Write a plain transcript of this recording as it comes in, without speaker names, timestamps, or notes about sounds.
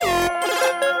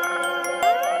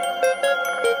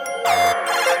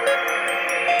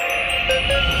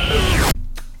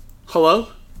Hello,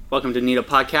 welcome to Neato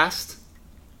Podcast.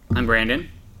 I'm Brandon.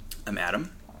 I'm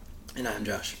Adam. And I'm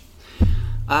Josh.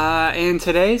 And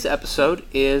today's episode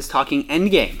is talking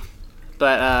Endgame.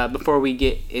 But before we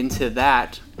get into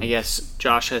that, I guess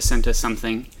Josh has sent us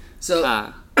something. So,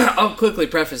 I'll quickly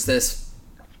preface this.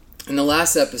 In the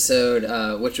last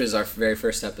episode, which was our very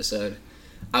first episode,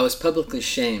 I was publicly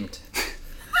shamed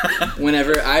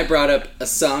whenever I brought up a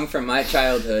song from my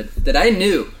childhood that I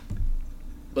knew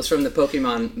was from the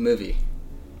Pokemon movie.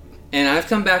 And I've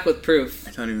come back with proof.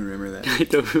 I don't even remember that. I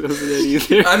don't remember that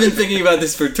either. I've been thinking about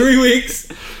this for 3 weeks.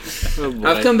 Oh boy.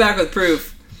 I've come back with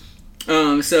proof.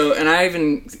 And I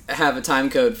even have a time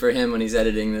code for him when he's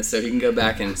editing this, so he can go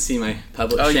back and see my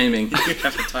public shaming. You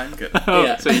have a time code. Oh,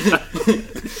 Yeah. so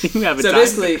you have a So time.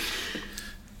 basically,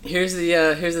 here's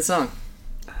the song.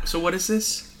 So what is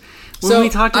this? When we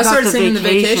talked I about started the singing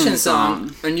vacation the vacation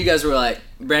song, and you guys were like,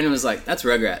 Brandon was like, "That's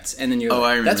Rugrats," and then you were I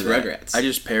like, remember "That's that. Rugrats." I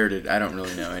just parroted. I don't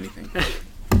really know anything.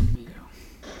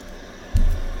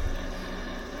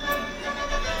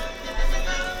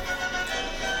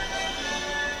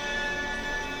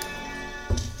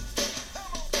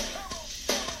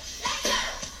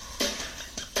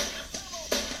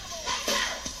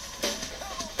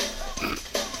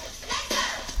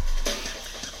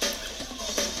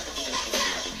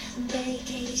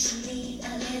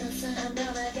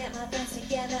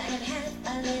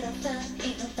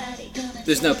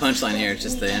 There's no punchline here; it's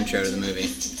just the intro to the movie.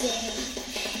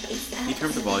 Can you turn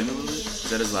up the volume a little bit? Is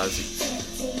that as loud as you...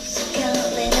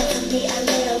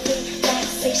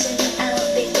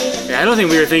 I don't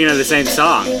think we were thinking of the same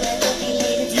song.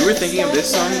 You were thinking of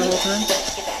this song the whole time?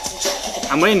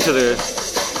 I'm waiting to the...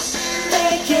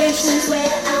 Vacations where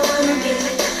I wanna be.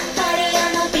 Party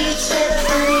on the beach where the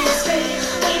money is free.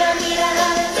 We don't need a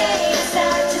holiday to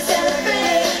start to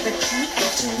celebrate. Repeat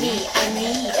after me, I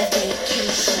need a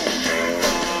vacation.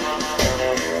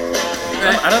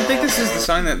 I don't think this is the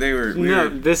song that they were... No,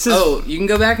 this is... Oh, you can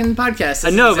go back in the podcast.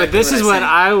 This No, is but this is what sang.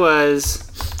 I was...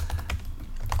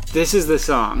 This is the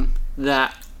song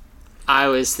that I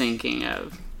was thinking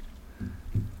of.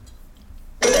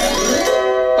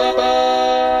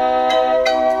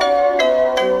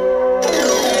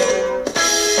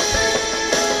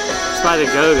 It's by the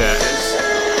Go-Go's.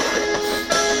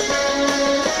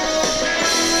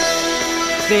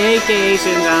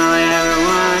 Vacation's all I ever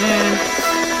wanted.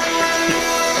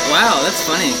 Wow, that's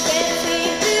funny.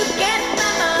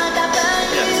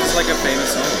 Yeah, this is like a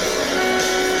famous song.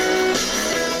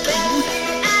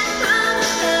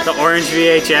 The orange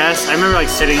VHS. I remember like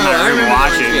sitting in Oh, I my room remember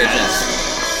watching the this. VHS.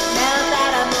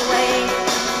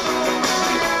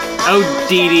 Oh,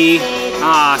 Dee Dee.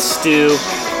 Ah, Stu.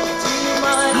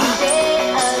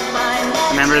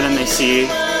 Remember then they see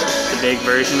the big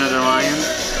version of the lion?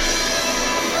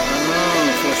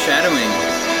 Oh, foreshadowing.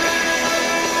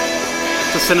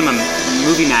 It's the cinema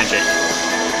movie magic.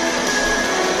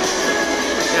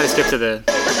 Gotta skip to the...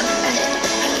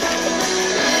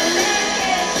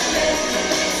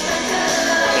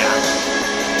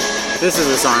 Yeah. This is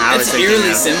the song I was It's thinking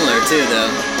eerily of. similar too,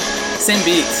 though. Same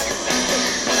beats.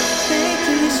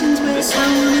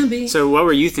 So what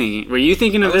were you thinking? Were you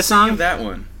thinking of I was this thinking song? of that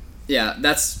one. Yeah,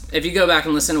 that's. If you go back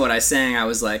and listen to what I sang, I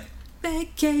was like,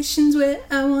 "Vacations where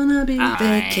I wanna be,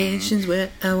 vacations where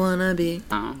I wanna be,"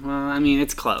 Oh, well, I mean,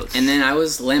 it's close. and then I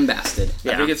was lambasted.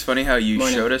 Yeah. I think it's funny how you Why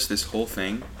not? showed us this whole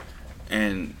thing,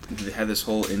 and they had this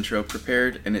whole intro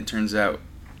prepared, and it turns out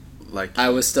like I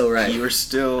was still right. you were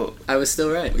still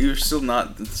right.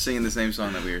 not singing the same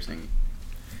song that we were singing.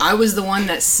 I was the one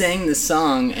that sang the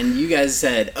song, and you guys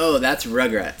said, "Oh, that's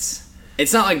Rugrats."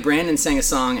 It's not like Brandon sang a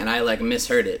song and I like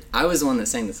misheard it. I was the one that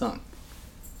sang the song.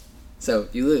 So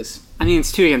you lose. I mean,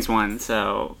 it's 2 against 1,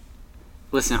 so...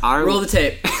 Listen, our... Roll the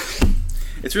tape.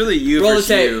 It's really you Roll the versus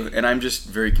tape. you, and I'm just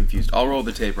very confused. I'll roll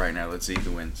the tape right now. Let's see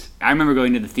who wins. I remember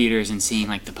going to the theaters and seeing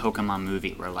like the Pokemon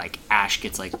movie where like Ash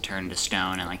gets like turned to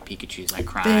stone and like Pikachu's like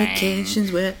crying.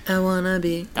 Vacations where I wanna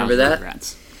be. That Remember was that?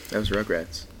 Rugrats. That was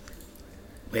Rugrats.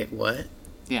 Wait, what?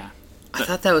 Yeah. I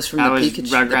thought that was from That the was Pikachu,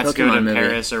 the Rugrats go to Pokemon movie.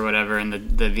 Paris or whatever, and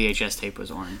the VHS tape was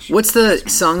orange. What's the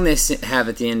song they have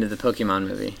at the end of the Pokemon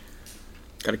movie?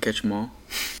 Gotta catch 'em all.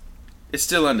 It's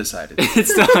still undecided.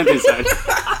 It's still undecided.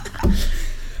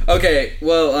 Okay,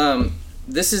 well,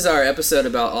 this is our episode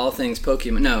about all things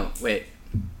Pokemon. No, wait.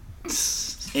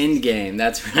 Endgame,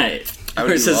 that's right. I would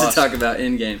We're be supposed lost. to talk about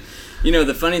Endgame. You know,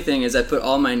 the funny thing is I put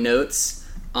all my notes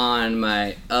on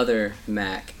my other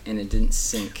Mac, and it didn't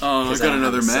sync. Oh, I 'cause got don't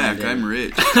have another it signed Mac. in. I'm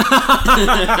rich.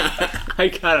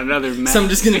 I got another Mac. So I'm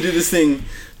just gonna do this thing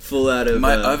full out of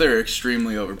My other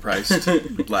extremely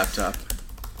overpriced laptop.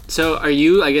 So are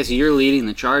you? I guess you're leading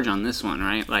the charge on this one,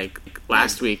 right? Like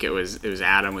Last week it was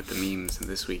Adam with the memes, and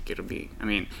this week it'll be. I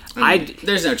mean,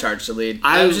 there's no charge to lead.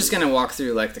 I I was just gonna walk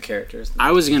through like the characters.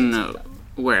 I was gonna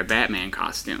wear a Batman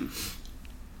costume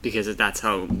because that's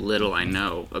how little I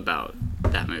know about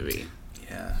that movie.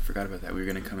 Yeah, I forgot about that. We were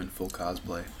gonna come in full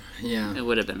cosplay. Yeah. It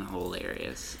would have been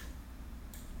hilarious.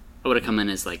 I would have come in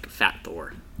as like Fat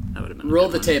Thor. That would have been. Roll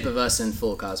the tape of us in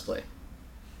full cosplay.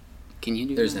 Can you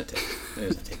do There's that? no tape.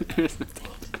 There's no tape. There's no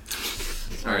tape.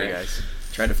 Sorry, guys.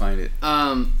 Try to find it.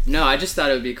 No, I just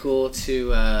thought it would be cool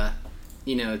to,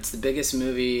 it's the biggest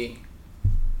movie,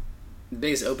 the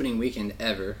biggest opening weekend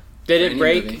ever. Did for it any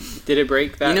break? movie. Did it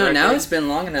break that? Now record? it's been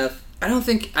long enough. I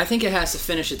think it has to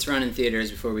finish its run in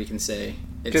theaters before we can say.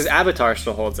 Because Avatar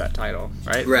still holds that title,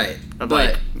 right? Right. Of,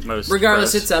 But like, most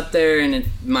regardless, gross. it's up there and it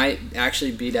might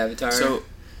actually beat Avatar. So,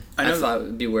 I thought it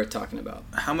would be worth talking about.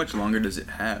 How much longer does it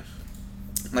have?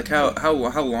 Like how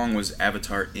long was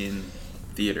Avatar in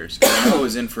theaters? 'Cause I know it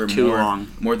was in for Too long.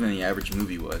 more than the average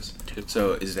movie was.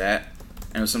 So is that?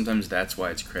 I know sometimes that's why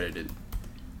it's credited,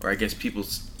 or I guess people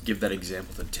give that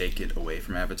example to take it away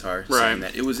from Avatar, Right. saying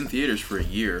that it was in theaters for a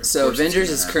year. So Of course it's Avengers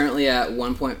is 2.5. currently at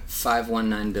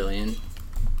 1.519 billion,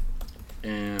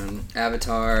 and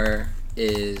Avatar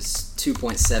is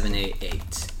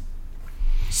 2.788.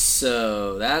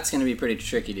 So that's going to be pretty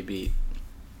tricky to beat.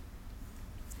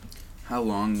 How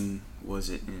long was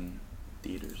it in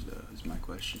theaters, though? Is my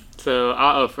question. So,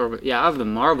 of the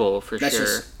Marvel for That's sure.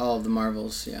 just all of the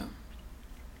Marvels, yeah.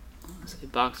 Let's say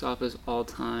box office all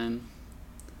time.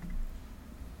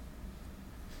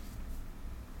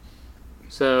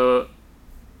 So,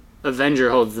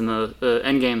 Avenger holds the most.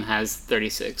 Endgame has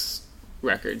 36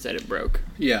 records that it broke.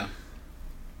 Yeah.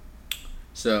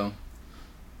 So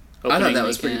I thought that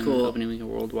was pretty cool. Opening weekend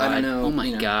worldwide. I don't know, Oh my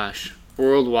you know. gosh,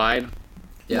 worldwide,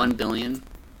 Yeah. 1 billion.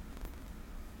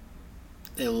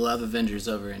 They love Avengers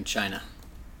over in China.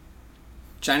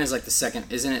 China's like the second,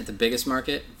 isn't it the biggest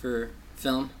market for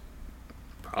film?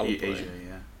 Probably. Asia,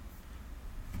 yeah.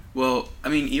 Well, I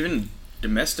mean, even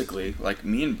domestically, like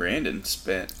me and Brandon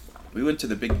we went to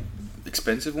the big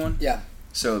expensive one. Yeah.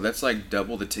 So that's like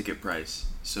double the ticket price.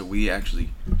 So we actually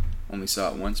only saw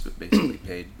it once, but basically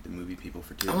paid the movie people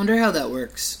for two. I wonder how that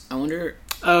works. I wonder,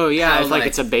 Oh yeah, How, it's like like,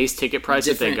 it's a base ticket price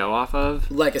that they different- go off of.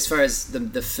 like, as far as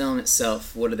the film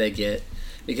itself, what do they get?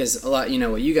 Because a lot,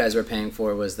 what you guys were paying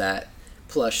for was that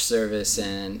plush service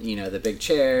and, the big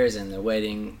chairs and the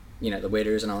waiting, the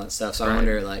waiters and all that stuff. So I Right.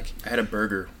 wonder, like, I had a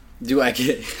burger. do I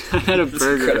get... I had a It's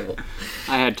burger. incredible.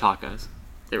 I had tacos.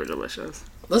 They were delicious.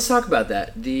 Let's talk about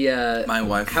that. My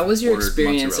wife How was your ordered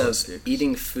experience mozzarella of sticks.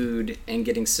 eating food and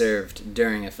getting served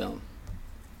during a film?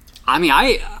 I mean,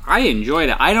 I enjoyed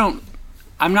it.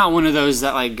 I'm not one of those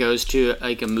that like goes to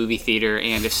like a movie theater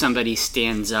and if somebody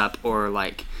stands up or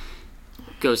like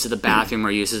goes to the bathroom or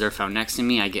uses their phone next to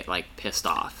me, I get like pissed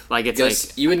off. Like it's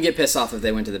like You wouldn't get pissed off if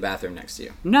they went to the bathroom next to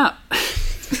you. no.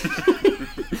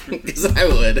 Because I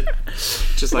would.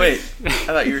 Just like Wait, I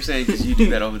thought you were saying because you do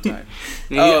that all the time.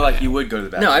 Yeah. Oh, like you would go to the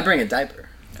bathroom. No, I bring a diaper.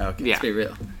 Okay. Yeah. Let's be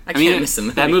real. I I can't mean, miss the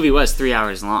movie. that movie was 3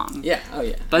 hours long. Yeah, oh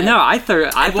yeah. But no, I thought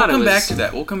We'll it come was back to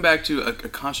that. We'll come back to a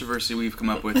controversy we've come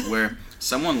up with where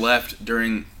someone left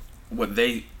during what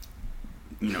they,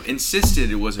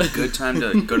 insisted it was a good time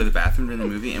to go to the bathroom during the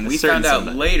movie, and we Certain found out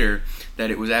somebody. later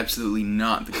that it was absolutely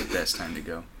not the best time to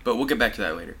go. But we'll get back to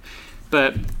that later.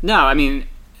 But no, I mean,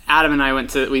 Adam and I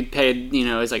we paid,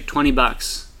 it was like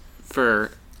 $20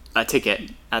 for a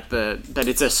ticket but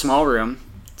it's a small room.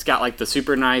 It's got like the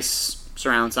super nice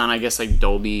surround sound, I guess like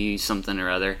Dolby something or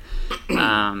other.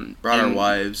 Brought our and-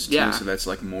 wives too, yeah. so that's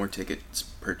like more tickets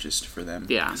purchased for them.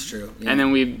 Yeah. That's true. Yeah. And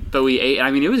then we ate,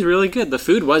 I mean, it was really good. The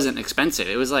food wasn't expensive.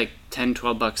 It was like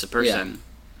 $10-12 a person.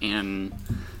 And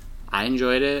I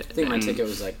enjoyed it. I think my and- ticket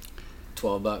was like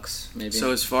 $12, maybe.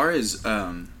 So as far as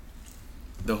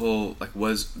the whole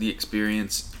was the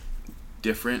experience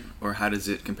different, or how does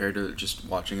it compare to just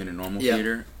watching in a normal Yeah.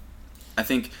 theater? I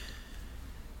think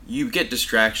you get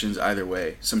distractions either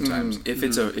way. Sometimes if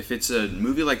it's a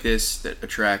movie like this that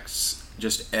attracts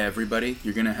just everybody,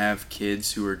 you're gonna have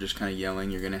kids who are just kind of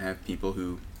yelling. You're gonna have people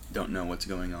who don't know what's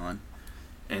going on,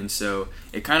 and so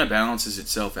it kind of balances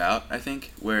itself out. I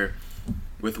think where.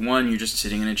 With one, you're just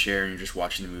sitting in a chair and you're just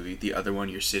watching the movie. The other one,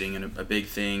 you're sitting in a big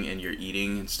thing and you're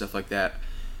eating and stuff like that.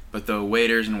 But the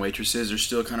waiters and waitresses are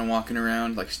still kind of walking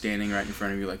around, like standing right in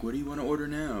front of you, like, what do you want to order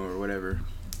now? Or whatever.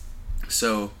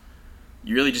 So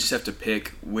you really just have to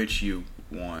pick which you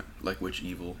want, like which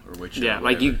evil or which. Yeah, whatever.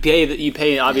 like you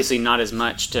pay obviously not as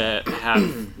much to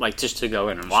have like just to go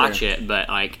in and watch it, but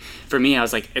like for me, I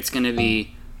was like, it's gonna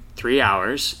be 3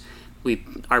 hours.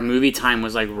 Our movie time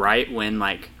was like right when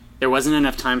like there wasn't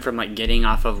enough time from like getting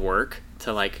off of work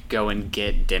to like go and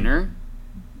get dinner,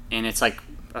 and it's like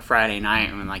a Friday night,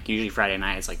 and like usually Friday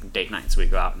night is like date night, so we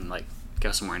go out and like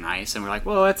go somewhere nice, and we're like,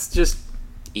 well, let's just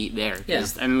eat there. Yeah.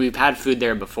 I mean, we've had food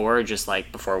there before, just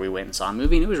like before we went and saw a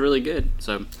movie, and it was really good.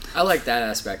 So I like that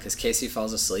aspect because Casey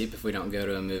falls asleep if we don't go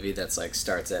to a movie that's like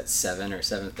starts at 7 or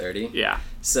 7:30. yeah,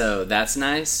 So that's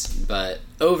nice, but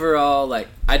overall, like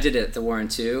I did it at the Warren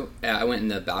too. I went in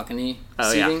the balcony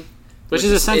Oh, yeah. seating, which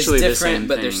is essentially different, the same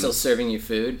but thing. they're still serving you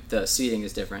food. The seating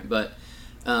is different, but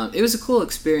it was a cool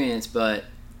experience. But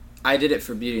I did it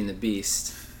for Beauty and the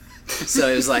Beast, so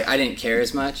it was like I didn't care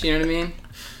as much. You know what I mean?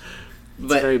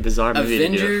 It's a very bizarre movie to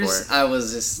do it Avengers, for.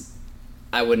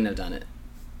 I wouldn't have done it.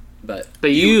 But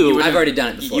you I've already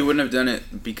done it before. You wouldn't have done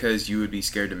it because you would be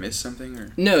scared to miss something,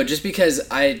 or No, just because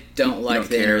I don't like don't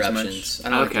the care as interruptions. much? I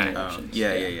don't like the Okay. interruptions.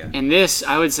 yeah. in this,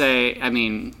 I would say, I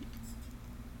mean,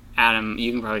 Adam,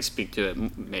 you can probably speak to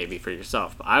it maybe for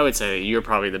yourself, but I would say you're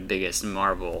probably the biggest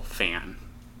Marvel fan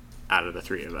out of the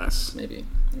three of us. Maybe.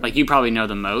 Like, you probably know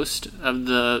the most of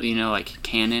the, like,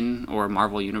 canon or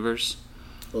Marvel universe.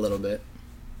 A little bit.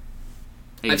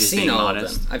 Are you I've just seen being all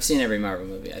modest? of them. I've seen every Marvel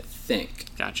movie, I think.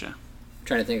 Gotcha. I'm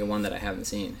trying to think of one that I haven't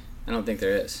seen. I don't think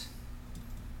there is.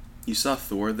 You saw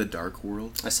Thor: The Dark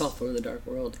World? I saw Thor: The Dark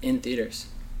World in theaters.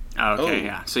 Oh, okay, Oh.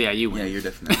 yeah. So, yeah, you win. Yeah, you're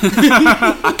definitely.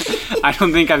 I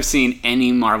don't think I've seen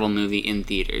any Marvel movie in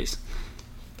theaters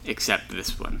except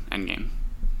this one, Endgame.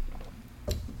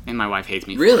 And my wife hates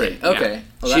me for Really? it. Okay. Yeah.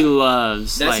 Well, She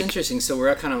loves, That's like... interesting. So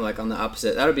we're kind of like on the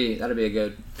opposite. That'll be a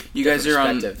good. You guys are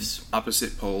on perspectives.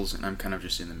 opposite poles, and I'm kind of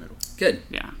just in the middle. Good.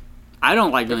 Yeah. I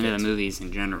don't like going to the Perfect. movies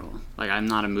in general. Like, I'm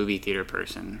not a movie theater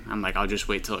person. I'm like, I'll just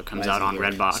wait till it comes Why is out he on here?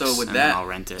 Redbox, So with and then that I'll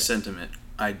rent it. sentiment,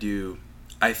 I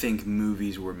think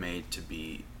movies were made to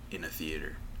be in a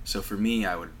theater. So for me,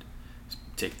 I would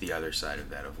take the other side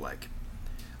of that, of like,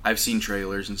 I've seen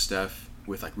trailers and stuff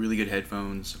with like really good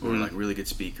headphones or like really good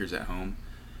speakers at home,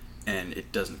 and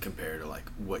it doesn't compare to like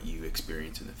what you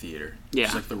experience in the theater. Yeah.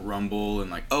 Just like the rumble and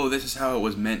like, oh, this is how it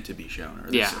was meant to be shown. Or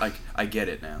this, Yeah. like, I get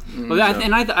it now. Well,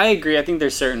 I agree. I think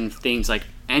there's certain things, like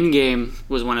Endgame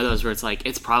was one of those where it's like,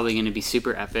 it's probably going to be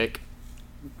super epic.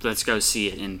 Let's go see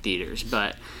it in theaters.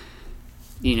 But,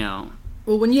 Well,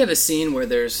 when you have a scene where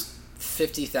there's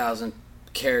 50,000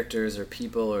 characters or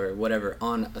people or whatever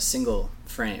on a single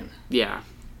frame, yeah.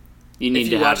 You need if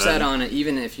to you watch have that on it,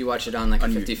 even if you watch it on like a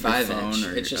On your 55 phone inch,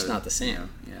 or it's just not the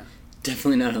same. Yeah.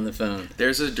 Definitely not on the phone.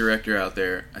 There's a director out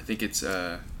there. I think it's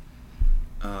I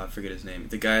forget his name.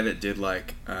 The guy that did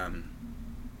like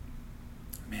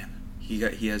man,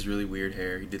 he has really weird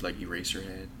hair. He did like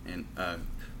Eraserhead and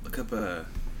look up oh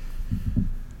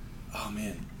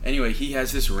man. Anyway, he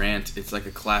has this rant. It's like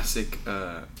a classic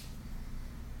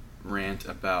rant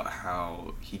about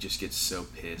how he just gets so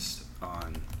pissed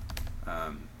on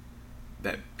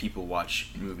that people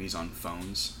watch movies on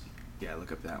phones. Yeah,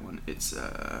 look up that one. It's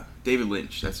David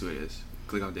Lynch. That's who it is.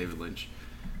 Click on David Lynch.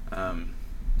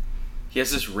 He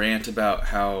has this rant about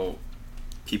how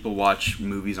people watch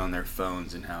movies on their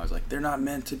phones and how it's like they're not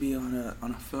meant to be on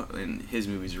a phone. And his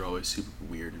movies are always super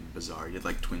weird and bizarre. He had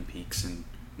like Twin Peaks and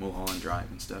Mulholland Drive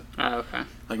and stuff. Oh, okay.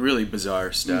 Like really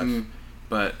bizarre stuff.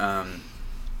 But I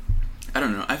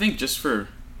don't know. I think just from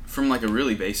like a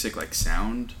really basic like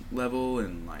sound level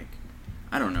and like,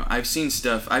 I don't know. I've seen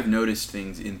stuff. I've noticed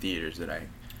things in theaters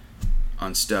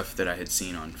on stuff that I had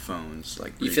seen on phones.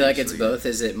 Like You feel like it's previously. both?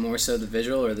 Is it more so the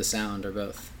visual or the sound or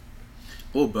both?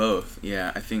 Well, both.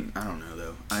 Yeah, I don't know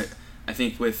though. I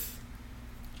think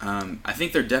I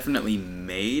think they're definitely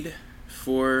made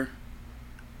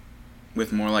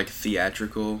with more like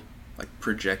theatrical, like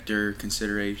projector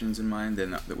considerations in mind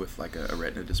than with like a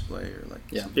retina display or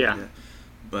like something like that.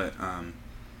 But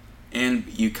and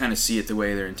you kind of see it the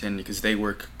way they're intended because they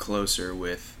work closer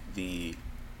with the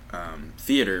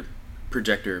theater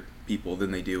projector people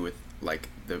than they do with like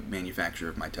the manufacturer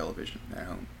of my television at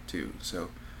home too. So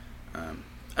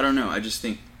I don't know. I just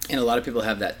think And a lot of people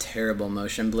have that terrible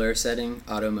motion blur setting,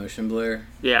 auto motion blur,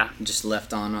 Yeah. just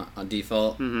left on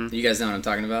default. Mhm. You guys know what I'm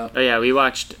talking about? Oh, yeah, we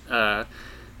watched...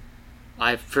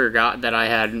 I forgot that I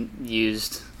had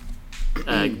used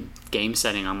game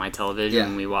setting on my television Yeah.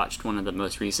 when we watched one of the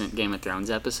most recent Game of Thrones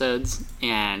episodes,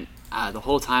 and the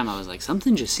whole time I was like,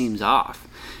 something just seems off.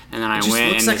 And then I It just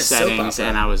went looks in like the a soap settings opera.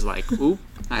 and I was like, oop,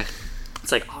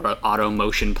 it's like auto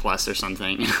motion plus or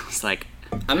something. And I was like,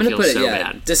 I'm going to put it, so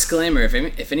yeah, bad. disclaimer,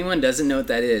 if anyone doesn't know what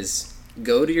that is,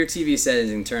 go to your TV settings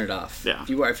and turn it off. Yeah.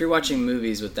 If you're watching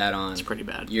movies with that on, It's pretty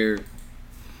bad. You're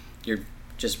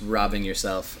just robbing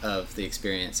yourself of the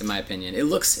experience, in my opinion. It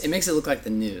makes it look like the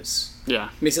news. Yeah.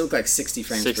 It makes it look like 60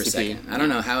 frames per 60p. second. I don't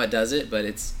know how it does it, but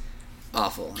it's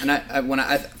awful. And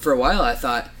I for a while I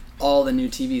thought, all the new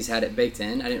TVs had it baked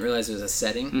in. I didn't realize it was a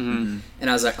setting. Mm-hmm. And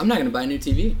I was like, I'm not going to buy a new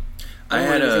TV. I I don't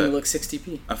want had anything to look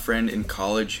 60p. a friend in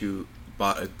college who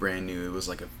bought a brand new, it was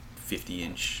like a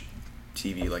 50-inch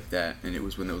TV like that, and it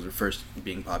was when those were first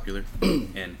being popular,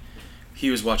 and he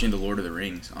was watching The Lord of the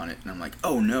Rings on it, and I'm like,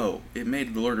 oh no, it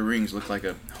made The Lord of the Rings look like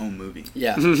a home movie.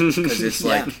 Yeah. Because it's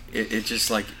Yeah. like, it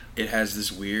just like, it has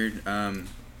this weird,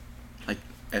 like,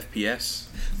 FPS.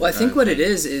 Well, I think what it thing.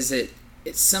 is it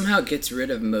somehow gets rid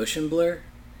of motion blur,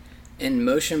 and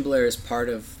motion blur is part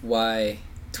of why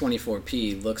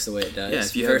 24p looks the way it does Yeah,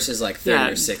 if you have- versus like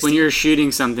 30 or 60. when you're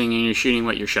shooting something and you're shooting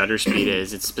what your shutter speed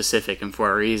is, it's specific and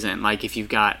for a reason. Like if you've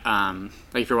got,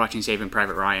 like if you're watching Saving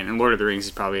Private Ryan, and Lord of the Rings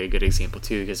is probably a good example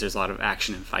too, because there's a lot of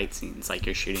action and fight scenes. Like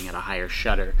you're shooting at a higher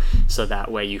shutter, so that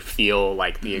way you feel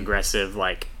like the aggressive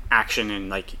like action, and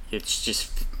like it's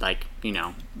just like, you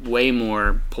know, way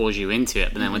more pulls you into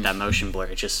it. But then with that motion blur,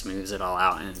 it just smooths it all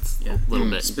out, and it's a little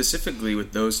bit. Specifically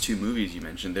with those two movies you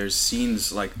mentioned, there's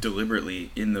scenes like deliberately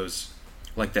in those,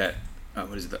 like that,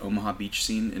 what is it, the Omaha Beach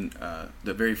scene, in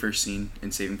the very first scene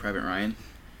in Saving Private Ryan.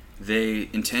 They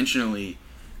intentionally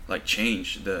like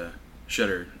change the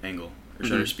shutter angle or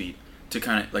shutter speed to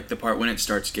kind of like the part when it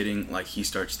starts getting like he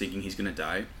starts thinking he's gonna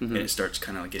die, and it starts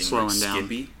kind of like getting Slowing like down.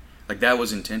 skippy. Like that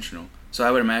was intentional. So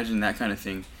I would imagine that kind of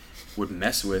thing would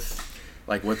mess with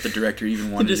like what the director even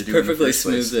It wanted just to do. perfectly in the first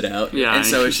place. smooths it out. Yeah, And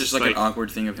so it's it's just like an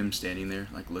awkward thing of him standing there,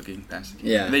 like looking past the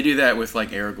camera. Yeah. And they do that with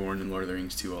like Aragorn and Lord of the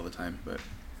Rings too all the time. But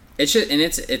It should, and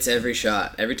it's every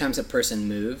shot. Every time a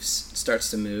person starts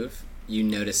to move, you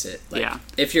notice it. Like, Yeah.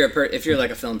 If you're if you're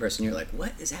like a film person, you're like,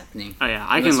 what is happening? Oh yeah,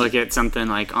 I can look at something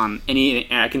like on any,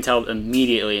 and I can tell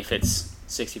immediately if it's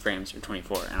 60 frames or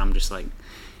 24, and I'm just like,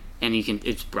 and you can,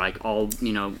 it's like all,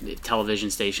 you know, television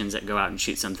stations that go out and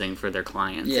shoot something for their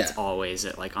clients. Yeah. It's always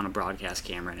at, like on a broadcast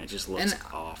camera, and it just looks And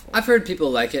awful. I've heard people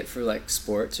like it for like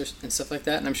sports and stuff like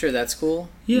that, and I'm sure that's cool.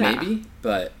 Yeah. Maybe,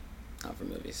 but not for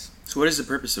movies. so what is the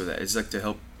purpose of that? Is it like to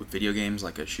help with video games,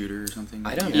 like a shooter or something?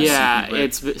 I don't know. Yeah, But-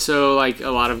 it's so like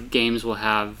a lot of games will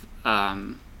have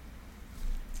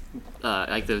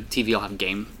like the TV will have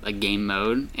game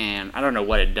mode, and I don't know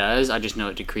what it does. I just know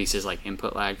it decreases like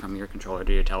input lag from your controller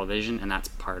to your television, and that's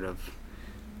part of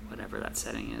whatever that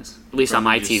setting is. At least on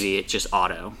my Probably TV, it's just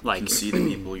auto. You Like can see the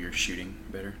people you're shooting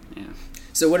better. yeah.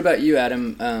 So what about you,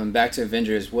 Adam? Back to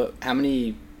Avengers. How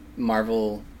many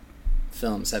Marvel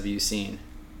films have you seen?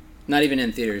 Not even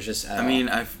in theaters, just at I all. mean,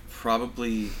 I've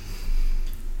probably,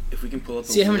 if we can pull up a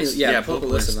See how many- list. yeah, pull up a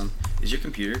list of them. Is your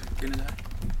computer gonna die?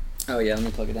 Oh yeah, let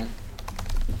me plug it in.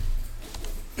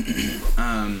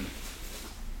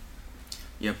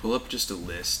 Yeah, pull up just a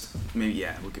list. Maybe,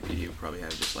 yeah, Wikipedia would probably have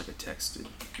just like a texted,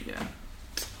 yeah.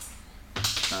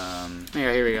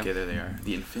 Yeah, here we go. Okay, there they are.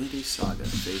 The Infinity Saga,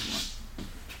 Phase 1.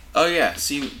 Oh yeah,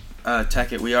 see,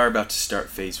 Tackett, we are about to start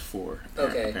Phase 4,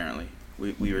 Okay. apparently.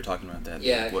 We were talking about that.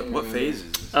 Yeah, I What can what remember. phase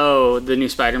is this? Oh, the new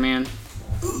Spider-Man.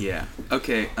 Yeah.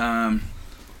 Okay, Iron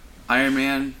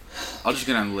Man, I'll just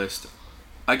get on the list.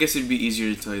 I guess it'd be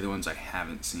easier to tell you the ones I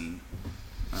haven't seen.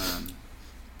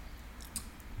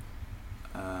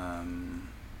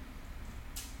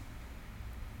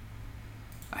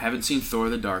 I haven't seen Thor: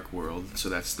 The Dark World, so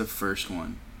that's the first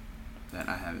one that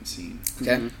I haven't seen.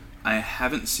 Okay. Mhm. I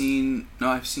haven't seen. No,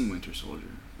 I've seen Winter Soldier.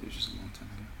 It was just a long time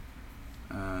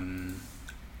ago.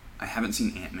 I haven't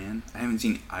seen Ant-Man. I haven't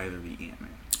seen either of the Ant-Man.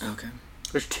 Okay.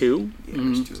 There's two. Yeah,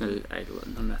 there's Mhm. two. So I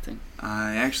know nothing.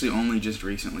 I actually only just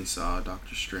recently saw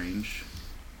Doctor Strange.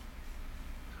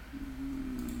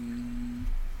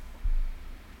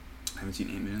 I haven't seen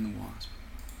Ant-Man and the Wasp.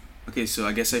 Okay, so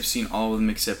I guess I've seen all of them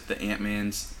except the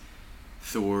Ant-Man's,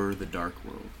 Thor: The Dark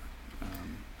World.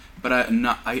 But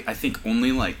I think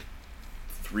only like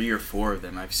 3 or 4 of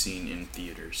them I've seen in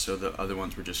theaters. So the other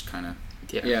ones were just kind of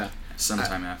Yeah.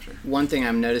 sometime after. One thing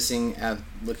I'm noticing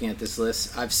looking at this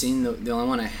list, I've seen the only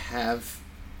one I have,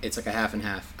 it's like a half and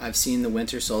half. I've seen the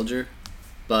Winter Soldier,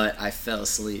 but I fell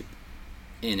asleep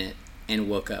in it and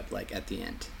woke up like at the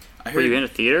end. I Were you heard, in a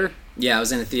theater? Yeah, I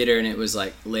was in a theater and it was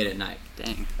like late at night.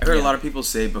 Dang. I heard a Yeah. lot of people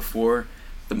say before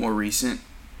the more recent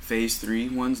Phase 3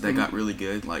 ones that got really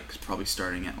good, like probably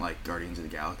starting at like Guardians of the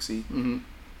Galaxy. Mm-hmm.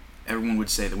 Everyone would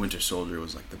say the Winter Soldier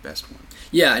was like the best one.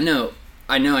 Yeah, I know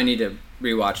I need to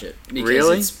rewatch it because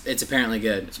Really? it's apparently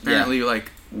good. It's apparently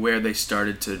like where they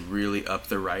started to really up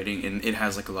the writing, and it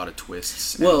has like a lot of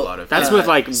twists. And Well, a lot of That's Uh, with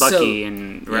like so- Bucky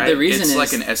and right. the reason it's is-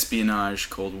 like an espionage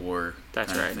Cold War.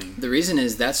 That's kind right. of thing. The reason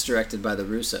is that's directed by the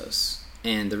Russos,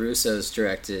 and the Russos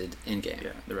directed Endgame.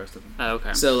 Yeah, the rest of them. Oh,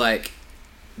 okay. So like,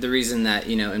 the reason that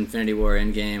Infinity War,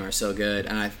 Endgame are so good,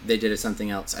 and they did something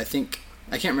else. I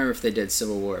can't remember if they did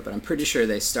Civil War, but I'm pretty sure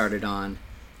they started on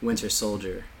Winter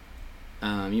Soldier,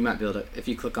 You might be able to, if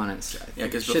you click on it. Yeah,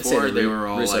 because it should say before the they were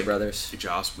all Russo like brothers.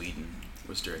 Joss Whedon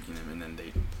was directing them, and then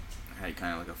they had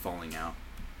kind of like a falling out,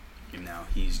 and now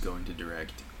he's going to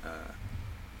direct.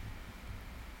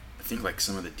 I think like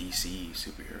some of the DC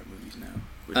superhero movies now,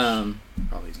 which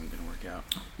probably isn't going to work out.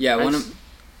 Yeah,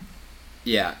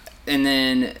 yeah, and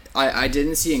then I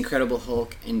didn't see Incredible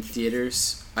Hulk in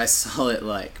theaters. I saw it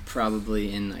like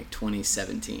probably in like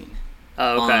 2017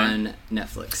 on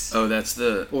Netflix. Oh, that's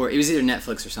the... Or it was either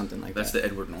Netflix or something like That's that. the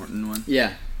Edward Norton one?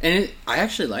 Yeah, and I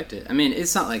actually liked it. I mean,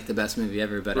 it's not like the best movie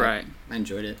ever, but I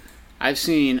enjoyed it. I've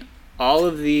seen all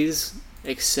of these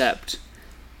except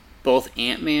both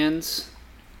Ant-Man's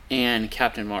and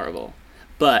Captain Marvel.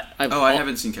 But I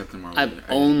haven't seen Captain Marvel I've either.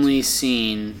 only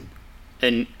seen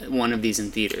one of these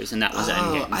in theaters, and that was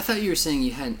Endgame. I thought you were saying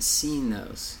you hadn't seen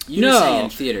those. You were saying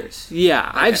in theaters. Yeah,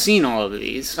 Okay. I've seen all of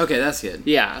these. Okay, that's good.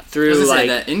 Yeah, through like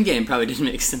that Endgame probably didn't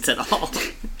make sense at all.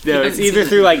 No, it's either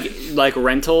through like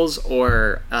rentals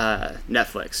or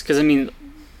Netflix. Because I mean,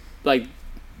 like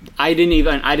I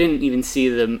didn't even see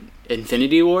the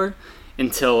Infinity War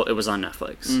until it was on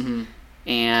Netflix,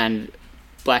 and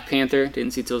Black Panther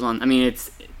didn't see it till it was on. I mean,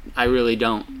 I really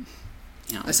don't.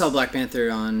 You know. I saw Black Panther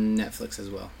on Netflix as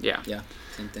well. Yeah,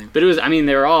 same thing. But it was. I mean,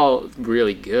 they were all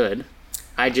really good.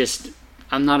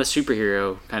 I'm not a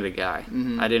superhero kind of guy.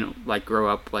 I didn't like grow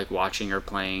up like watching or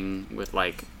playing with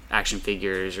like action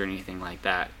figures or anything like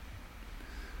that.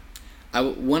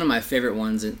 One of my favorite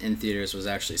ones in theaters was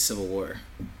actually Civil War.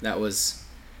 That was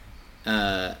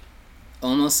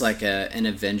almost like an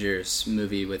Avengers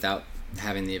movie without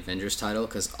having the Avengers title,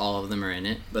 because all of them are in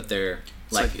it, but they're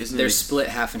they're split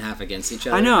half and half against each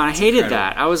other. I know, and I hated incredible.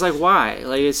 that. I was like, why?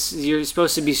 Like, you're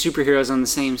supposed to be superheroes on the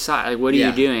same side. Like, what are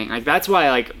you doing? Like, that's why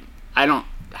like I don't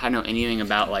know anything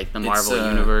about like the Marvel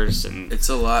universe, and it's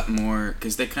a lot more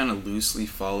because they kind of loosely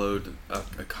followed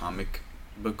a comic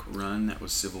book run that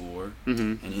was Civil War,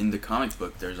 and in the comic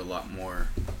book there's a lot more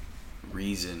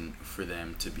reason for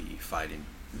them to be fighting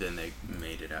than they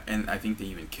made it out, and I think they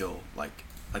even kill like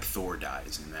Thor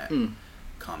dies in that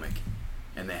comic,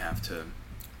 and they have to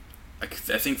I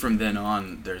think from then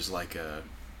on there's like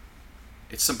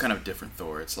it's some kind of different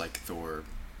Thor. It's like Thor,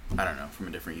 I don't know, from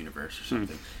a different universe or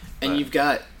something. And you've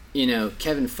got,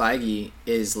 Kevin Feige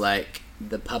is like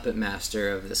the puppet master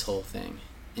of this whole thing.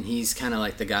 And he's kind of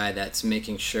like the guy that's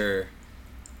making sure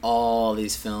all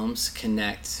these films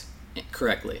connect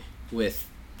correctly with,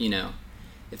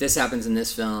 if this happens in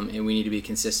this film and we need to be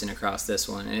consistent across this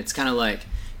one. And it's kind of like,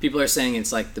 people are saying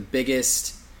it's like the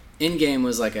biggest, Endgame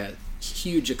was like a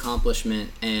huge accomplishment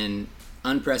and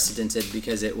unprecedented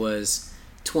because it was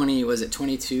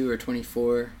 22 or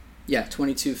 24? Yeah,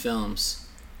 22 films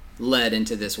led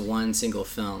into this one single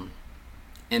film.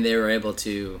 And they were able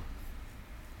to,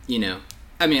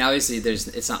 I mean, obviously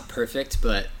it's not perfect,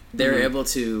 but they were able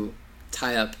to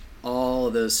tie up all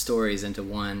of those stories into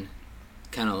one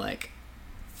kind of like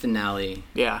finale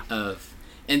of,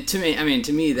 and to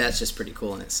me that's just pretty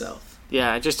cool in itself.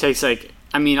 Yeah, it just takes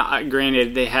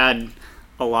granted they had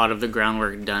a lot of the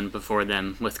groundwork done before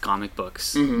them with comic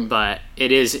books, but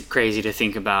it is crazy to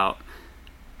think about.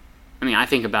 I mean, I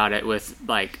think about it with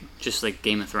just like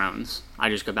Game of Thrones. I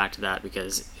just go back to that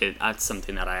because that's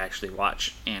something that I actually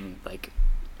watch and like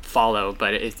follow.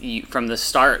 But from the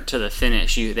start to the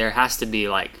finish, there has to be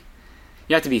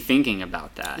you have to be thinking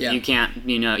about that. Yeah. You can't,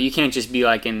 you can't just be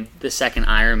like in the second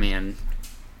Iron Man,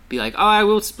 be like, I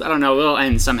don't know, we'll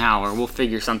end somehow or we'll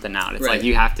figure something out. It's like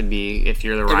you have to be, if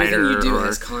you're the writer. Everything you do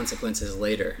has consequences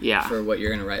later for what you're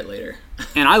going to write later.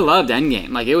 And I loved Endgame.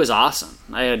 Like, it was awesome.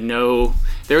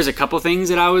 There was a couple things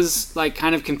that I was like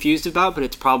kind of confused about, but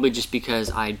it's probably just because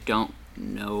I don't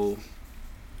know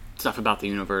stuff about the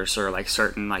universe or like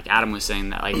certain, like Adam was saying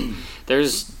that like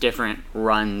there's different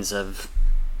runs of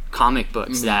comic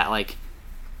books that like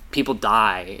people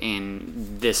die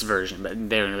in this version, but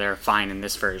they're fine in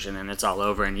this version, and it's all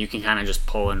over, and you can kind of just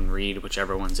pull and read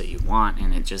whichever ones that you want,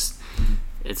 and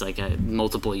it's like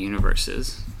multiple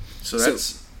universes. So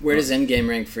where does Endgame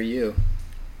rank for you?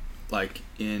 Like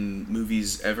in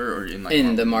movies ever, or in like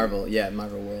in the Marvel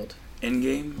world?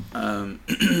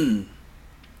 Endgame.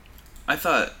 I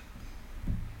thought.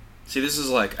 See, this is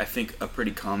like I think a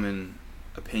pretty common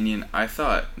opinion. I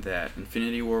thought that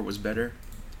Infinity War was better,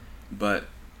 but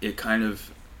it kind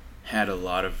of had a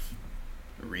lot of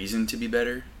reason to be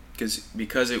better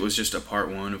because it was just a part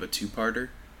one of a two-parter.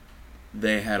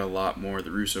 They had a lot more,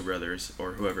 the Russo brothers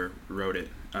or whoever wrote it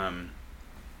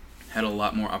had a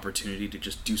lot more opportunity to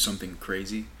just do something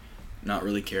crazy, not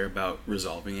really care about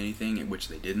resolving anything, which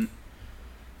they didn't.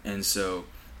 And so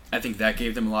I think that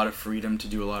gave them a lot of freedom to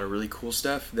do a lot of really cool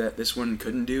stuff that this one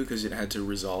couldn't do because it had to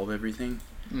resolve everything.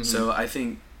 Mhm. So I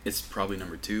think it's probably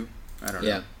number 2. I don't know.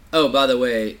 Yeah. Oh, by the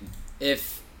way,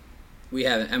 if we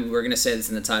haven't, I mean, we're gonna say this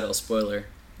in the title, spoiler.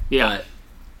 Yeah. But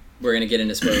we're gonna get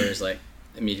into spoilers like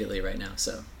immediately right now.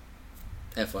 So,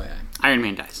 FYI. Iron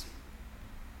Man dies.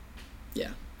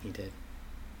 Yeah, he did.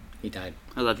 He died.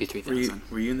 I love you 3000.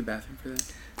 Were you in the bathroom for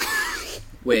that?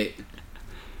 Wait.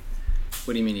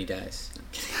 What do you mean he dies?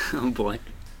 Oh boy.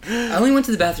 I only went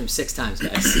to the bathroom 6 times,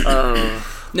 guys.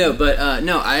 Oh. No, but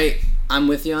I'm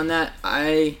with you on that.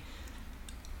 I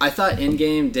thought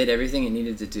Endgame did everything it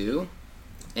needed to do,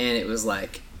 and it was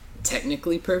like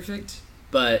technically perfect,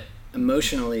 but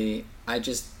emotionally,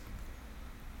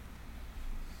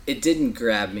 it didn't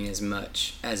grab me as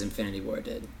much as Infinity War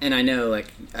did. And I know, like,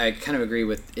 I kind of agree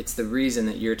with, it's the reason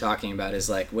that you're talking about is,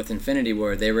 like, with Infinity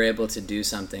War, they were able to do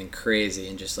something crazy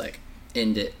and just, like,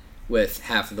 end it with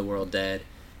half of the world dead,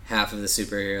 half of the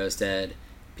superheroes dead,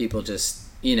 people just,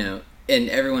 and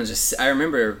everyone's just, I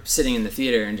remember sitting in the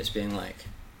theater and just being like,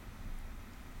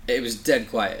 it was dead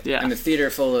quiet. Yeah. And the theater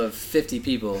full of 50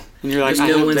 people. And you're like, there's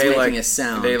no one's they making a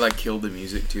sound. They killed the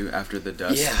music too after the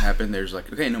dust happened. There's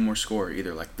like, okay, no more score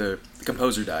either. Like the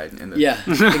composer died in the Yeah,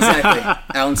 exactly.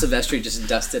 Alan Silvestri just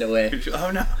dusted away. Oh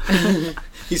no.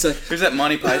 He's like, There's that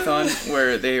Monty Python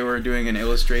where they were doing an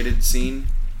illustrated scene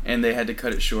and they had to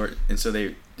cut it short, and so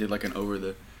they did like an over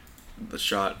the head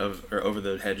shot of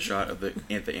the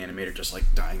animator just like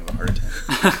dying of a heart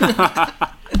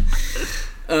attack.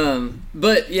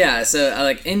 But yeah, so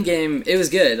like Endgame, it was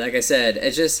good. Like I said,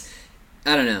 it just,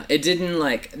 I don't know. It didn't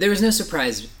like, there was no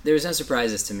surprises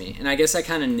to me, and I guess I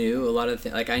kind of knew a lot of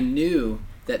things. Like I knew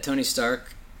that Tony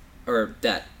Stark, or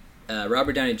that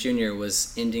Robert Downey Jr.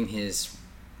 was ending his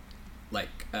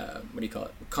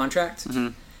contract. Mm-hmm.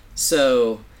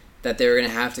 So that they were gonna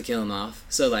have to kill him off.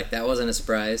 So like that wasn't a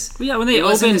surprise. Well, yeah, when they It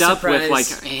wasn't opened a up with like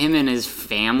surprise. him and his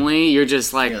family, you're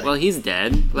just like, You're like, well, he's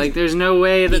dead. Like, there's no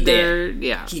way that He they're did.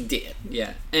 yeah. He did,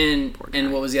 yeah. And Poor guy.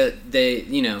 and what was the other,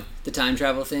 the time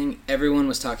travel thing? Everyone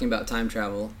was talking about time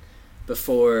travel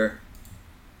before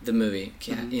the movie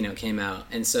came out,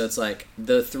 and so it's like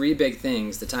the 3 big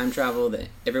things: the time travel, the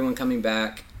everyone coming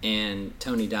back, and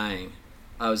Tony dying.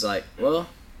 I was like, well,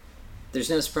 there's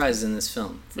no surprises in this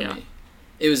film for Yeah. me.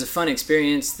 It was a fun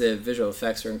experience. The visual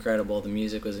effects were incredible. The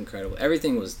music was incredible.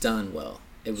 Everything was done well.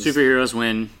 It was Superheroes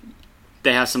win.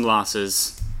 They have some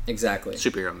losses. exactly.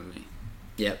 Superhero movie.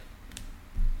 Yep.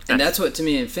 And that's what, to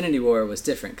me, Infinity War was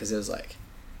different, because it was like,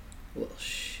 well,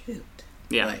 shoot.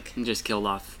 Yeah, Like, and just killed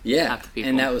off yeah, half the people.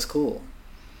 and that was cool.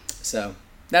 So,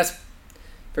 that's,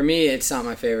 for me, it's not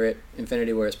my favorite.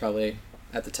 Infinity War is probably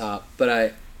at the top,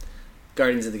 but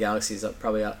Guardians of the Galaxy is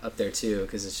probably up there too,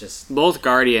 because it's just, Both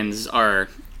Guardians are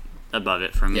above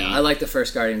it for me. yeah, I like the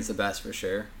first Guardians the best for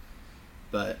sure,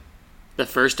 but The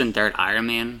first and third Iron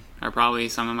Man are probably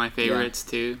some of my favorites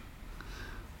too.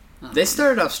 they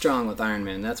started off strong with Iron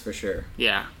Man, that's for sure.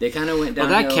 Yeah. They kind of went Well,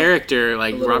 downhill. that character,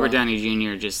 like a little Robert while. Downey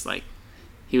Jr., just like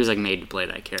he was like made to play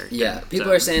that character. Yeah, people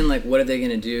So, are saying like, what are they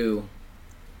gonna do?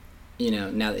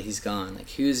 Now that he's gone, like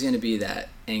who's gonna be that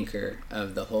anchor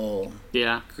of the whole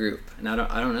yeah. group? And I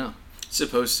don't know. It's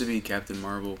supposed to be Captain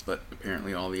Marvel, but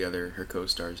apparently all the other her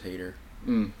co-stars hate her.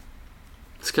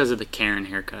 It's because of the Karen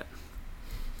haircut.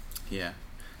 Yeah.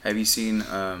 Have you seen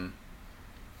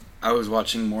I was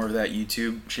watching more of that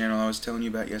YouTube channel I was telling you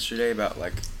about yesterday about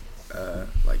like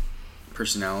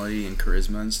personality and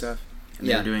charisma and stuff. And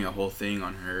they Yeah. were doing a whole thing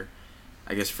on her.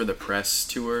 I guess for the press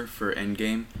tour for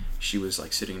Endgame, she was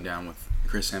like sitting down with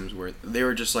Chris Hemsworth. They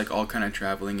were just like all kind of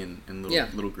traveling in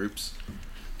little groups.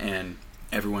 And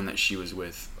everyone that she was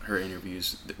with, her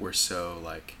interviews that were so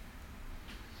like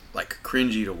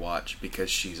cringy to watch, because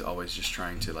she's always just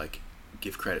trying to like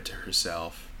give credit to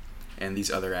herself, and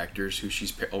these other actors who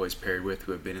she's always paired with,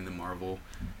 who have been in the Marvel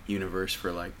universe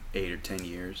for like 8 or 10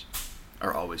 years,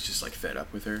 are always just like fed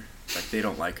up with her. Like they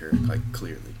don't like her, like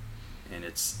clearly, and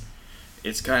it's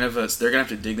kind of they're gonna have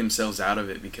to dig themselves out of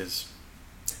it, because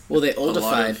Well, they a lot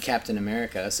oldified of- Captain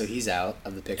America, so he's out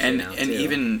of the picture and now and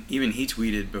too. even he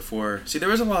tweeted before. See, there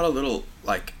was a lot of little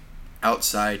like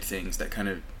outside things that kind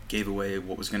of gave away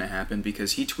what was going to happen,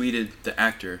 because he tweeted the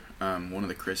actor, one of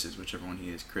the Chris's, whichever one he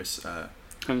is, Chris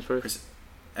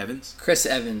Evans, Chris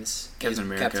Evans, Captain is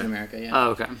America. Captain America, yeah. Oh,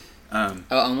 okay. I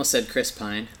almost said Chris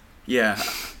Pine. Yeah,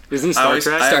 Isn't I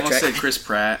Star Trek? almost Trek. said Chris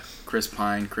Pratt, Chris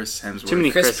Pine, Chris Hemsworth. Too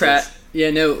many Chris Chris's. Pratt. Yeah,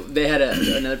 no, they had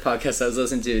another podcast I was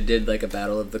listening to did like a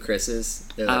battle of the Chris's.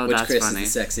 They're like, Oh, which that's Chris funny.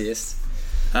 is the sexiest?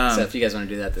 So if you guys want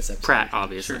to do that this episode. Pratt,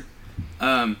 obviously.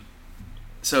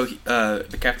 So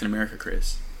the Captain America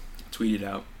Chris tweeted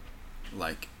out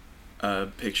like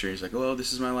picture. He's like, "Oh,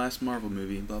 this is my last Marvel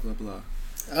movie." Blah blah blah.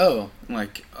 Oh,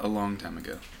 Like a long time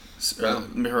ago, Wow.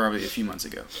 probably a few months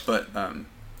ago. But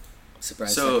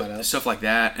surprised. so stuff like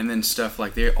that, and then stuff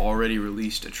like they already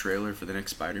released a trailer for the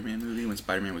next Spider-Man movie when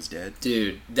Spider-Man was dead.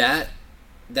 Dude, that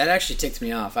actually ticked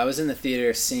me off. I was in the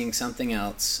theater seeing something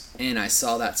else, and I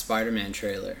saw that Spider-Man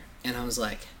trailer, and I was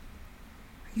like,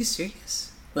 "Are you serious?"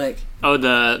 Like, Oh,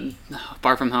 the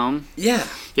Far From Home? yeah.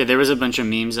 Yeah, there was a bunch of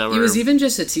memes that were... It was even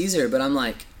just a teaser, but I'm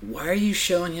like, why are you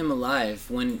showing him alive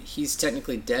when he's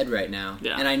technically dead right now?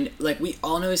 Yeah. And we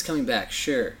all know he's coming back,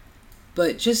 sure,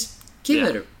 but just give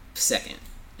it a second.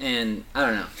 And I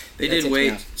don't know. They That did ticked me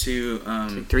wait off.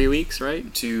 to 3 weeks,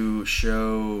 right? to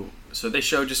show. So they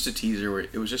showed just a teaser where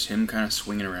it was just him kind of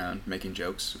swinging around, making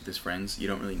jokes with his friends. You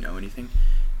don't really know anything.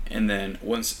 And then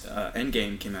once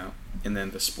Endgame came out, and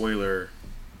then the spoiler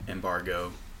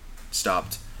embargo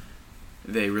stopped,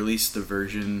 they released the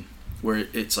version where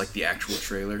it's like the actual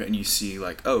trailer, and you see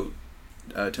like, oh,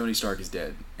 Tony Stark is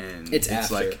dead, and It's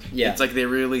after, like yeah. it's like they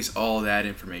release all that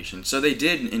information. So they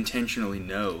did intentionally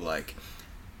know like,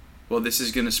 well, this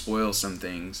is gonna spoil some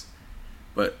things,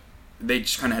 but they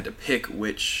just kind of had to pick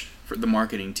which, for the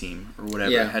marketing team or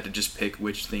whatever, Yeah. had to just pick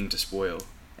which thing to spoil.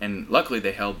 And luckily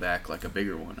they held back like a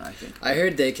bigger one, I think. I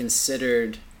heard they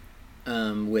considered,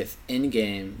 with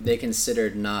Endgame, they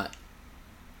considered not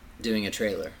doing a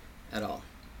trailer at all.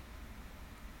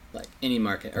 Like any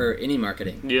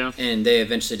marketing. Yeah. And they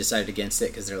eventually decided against it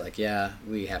because they're like, yeah,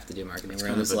 we have to do marketing. We're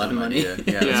going to lose a lot of money. Idea.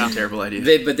 Yeah, Yeah. it's a terrible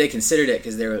idea. But they considered it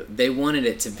because they wanted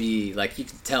it to be like, you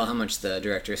could tell how much the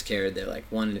directors cared. They like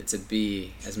wanted it to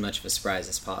be as much of a surprise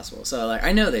as possible. So like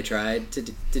I know they tried to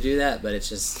do that, but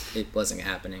it wasn't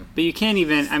happening. But you can't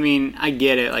even... I mean, I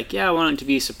get it. Like, yeah, I want it to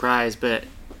be a surprise, but...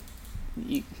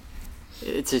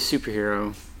 it's a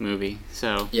superhero movie.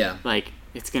 So, Yeah. like,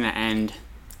 it's going to end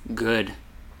good.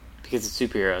 Because it's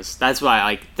superheroes. That's why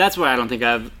I don't think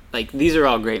I've... Like, these are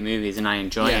all great movies, and I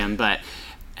enjoy Yeah. them, but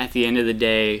at the end of the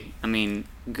day, I mean,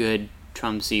 good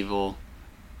trumps evil.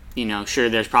 You know, sure,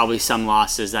 there's probably some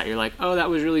losses that you're like, oh, that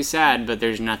was really sad, but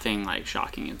there's nothing, like,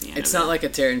 shocking at the end It's of not it. like a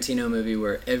Tarantino movie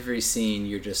where every scene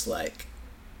you're just like,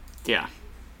 Yeah,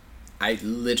 I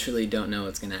literally don't know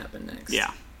what's going to happen next.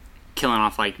 yeah. Killing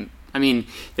off, like... I mean,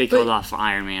 they killed But- off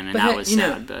Iron Man, and but that heck, was you know,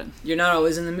 sad, but... You're not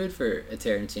always in the mood for a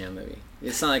Tarantino movie.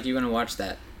 It's not like you're going to watch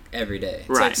that every day. It's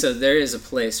Right. Like, so there is a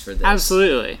place for this.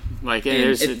 Absolutely. Like, And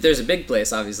there's... there's a big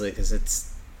place, obviously, because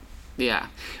it's... Yeah.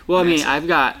 Well, I mean, Massive. I've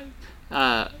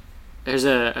got... there's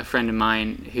a friend of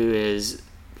mine who is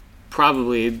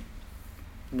probably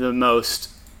the most,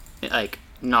 like,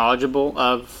 knowledgeable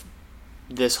of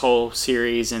this whole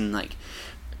series, and, like,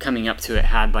 coming up to it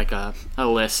had, like, a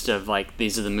list of, like,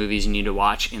 these are the movies you need to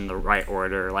watch in the right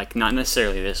order. Like, not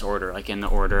necessarily this order, like, in the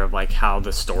order of, like, how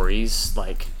the stories,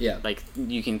 like... Yeah. Like,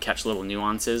 you can catch little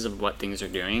nuances of what things are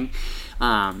doing.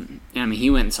 And, I mean, he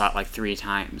went and saw it, like, 3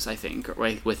 times, I think, or,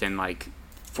 like, within, like,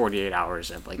 48 hours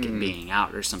of, like, it being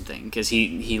out or something, because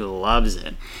he loves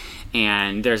it.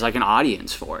 And there's, like, an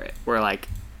audience for it, where, like,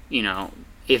 you know,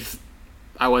 if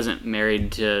I wasn't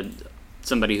married to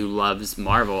somebody who loves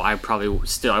Marvel, I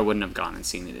wouldn't have gone and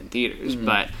seen it in theaters.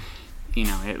 But, you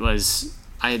know, it was...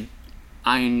 I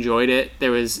enjoyed it.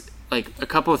 There was, like, a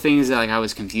couple of things that, like, I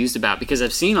was confused about, because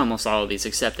I've seen almost all of these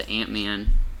except the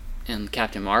Ant-Man and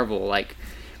Captain Marvel. Like,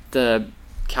 the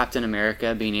Captain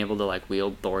America being able to, like,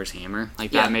 wield Thor's hammer,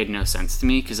 like, Yeah. that made no sense to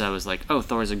me, because I was like, oh,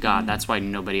 Thor's a god, that's why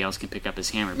nobody else can pick up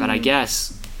his hammer. But I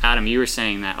guess, Adam, you were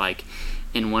saying that, like,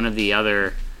 in one of the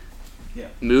other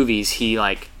movies, he,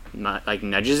 like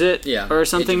nudges it, Yeah, or Age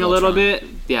something of a little Ultron. bit.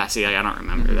 Yeah, see, I don't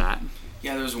remember that.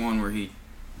 Yeah, there was one where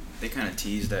they kind of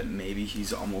teased that maybe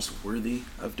he's almost worthy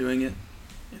of doing it,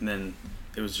 and then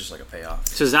it was just like a payoff.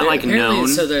 So is that, like, Apparently, known?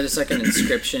 So there's, like, an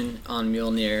inscription on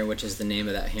Mjolnir, which is the name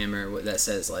of that hammer, that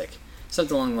says, like,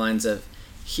 something along the lines of,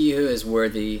 he who is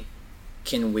worthy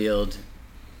can wield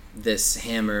this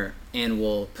hammer and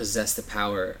will possess the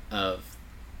power of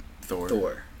Thor.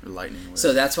 Thor. Or lightning. Or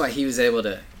So that's why he was able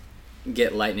to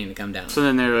get lightning to come down. So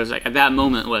then there was, like, at that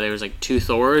moment, there was, like, 2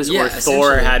 Thors, Yeah, or Thor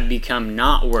essentially. had become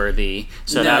not worthy,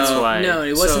 so that's why... No,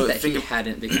 it So wasn't that think he of-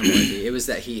 hadn't become worthy. It was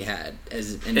that he had,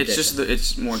 as an It's addition. just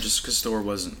it's more just because Thor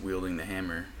wasn't wielding the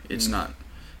hammer. It's not.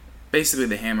 Basically,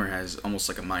 the hammer has almost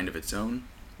like a mind of its own.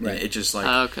 And Right. It just like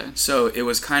Okay. So it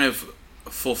was kind of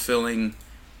fulfilling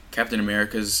Captain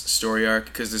America's story arc,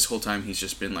 because this whole time he's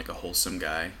just been like a wholesome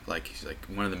guy. Like, he's like,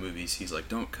 one of the movies, he's like,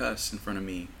 don't cuss in front of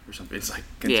me or something. It's like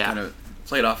Yeah. kind of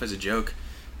played off as a joke,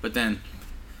 but then.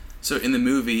 So in the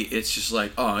movie, it's just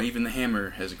like, oh, even the hammer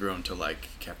has grown to like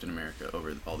Captain America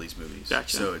over all these movies.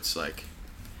 Gotcha. So it's like,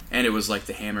 And it was like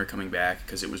the hammer coming back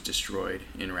because it was destroyed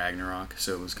in Ragnarok.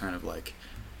 So it was kind of like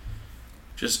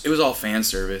it was all fan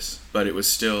service, but it was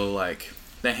still like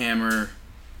the hammer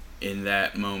in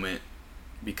that moment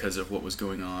because of what was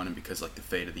going on and because like the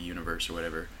fate of the universe or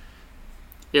whatever.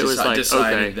 It was like,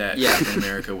 decided okay. that Yeah. Captain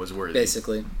America was worthy.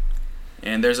 Basically.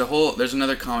 And there's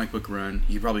another comic book run.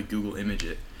 You can probably Google image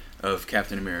it of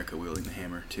Captain America wielding the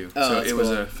hammer too. Oh, so that's it was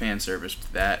cool. a fan service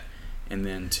to that, and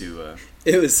then to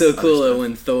It was so cool stuff.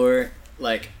 when Thor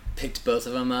like picked both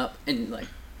of them up and like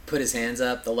put his hands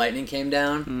up. The lightning came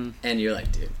down, and you're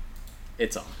like, dude,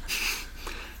 it's on.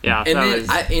 Yeah, And that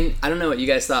then was, I don't know what you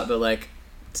guys thought, but like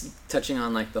touching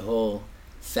on like the whole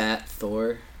fat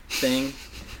Thor thing,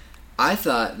 I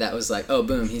thought that was like, oh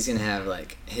boom, he's gonna have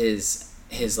like his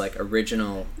like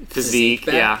original physique,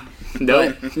 back. yeah.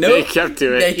 Nope. But They kept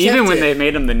to it. They kept Even when it. they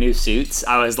made him the new suits,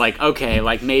 I was like, okay,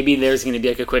 like maybe there's going to be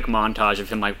like a quick montage of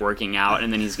him like working out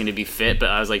and then he's going to be fit. But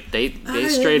I was like, they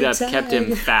straight up kept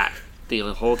him fat the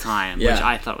whole time, which Yeah.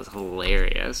 I thought was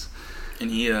hilarious. and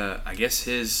he I guess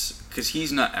because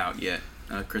he's not out yet.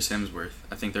 Chris Hemsworth.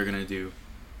 I think they're gonna do.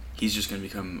 He's just gonna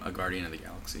become a Guardian of the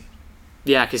Galaxy.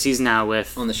 Yeah, because he's now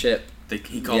with on the ship.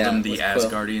 He called Yeah, them the with Quill.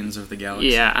 Asgardians of the Galaxy.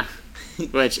 yeah,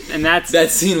 and that's That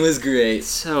scene was great.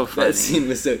 so funny. That scene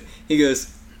was so. He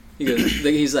goes. Like,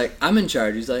 he's like, I'm in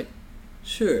charge. He's like,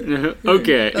 sure.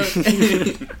 Okay.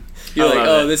 You're I like, love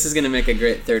oh, it. this is gonna make a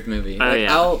great third movie. Oh, Like,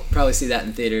 yeah. I'll probably see that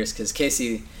in theaters because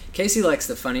Casey likes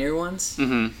the funnier ones,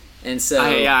 Mm-hmm. and so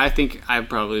I think I'm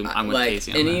with like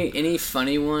Casey on any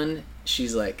funny one,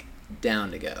 she's like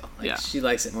down to go. Like Yeah. she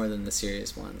likes it more than the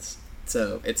serious ones.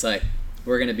 So it's like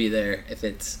we're gonna be there if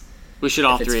it's that. We should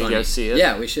all if it's three funny. go see it.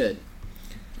 Yeah, we should.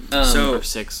 So Or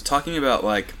 6. talking about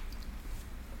like,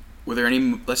 were there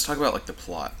any? Let's talk about like the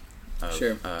plot. Of,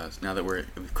 Sure. Now that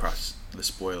we've crossed the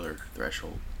spoiler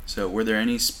threshold, so were there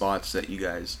any spots that you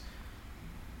guys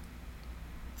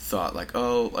thought like,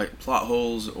 oh, like plot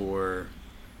holes or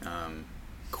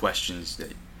questions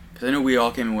that? Because I know we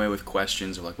all came away with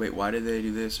questions of like, wait, why did they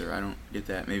do this? Or I don't get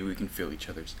that. Maybe we can feel each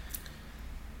other's.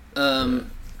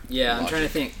 Yeah, I'm trying to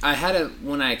think.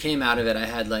 When I came out of it, I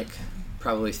had like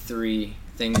probably 3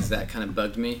 things that kind of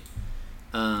bugged me.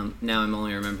 Now I'm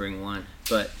only remembering one,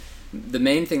 but the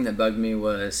main thing that bugged me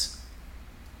was,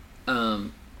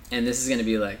 and this is going to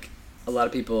be like a lot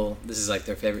of people, this is like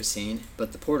their favorite scene,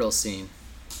 but the portal scene.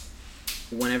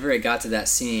 Whenever it got to that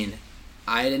scene,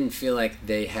 I didn't feel like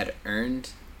they had earned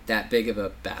that big of a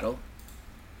battle,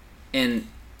 and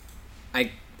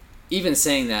even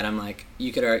saying that, I'm like,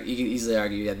 you could easily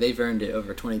argue that they've earned it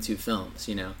over 22 films,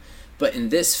 you know. But in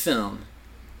this film,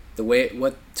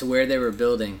 where they were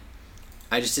building,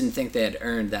 I just didn't think they had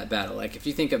earned that battle. Like if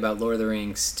you think about Lord of the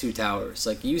Rings, Two Towers,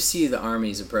 like you see the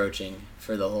armies approaching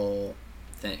for the whole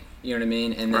thing. You know what I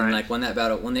mean? And then Right. like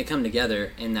when they come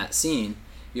together in that scene,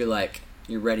 you're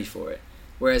ready for it.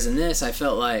 Whereas in this, I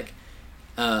felt like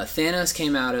Thanos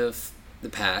came out of the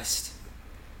past,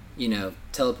 you know,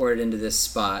 teleported into this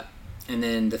spot, and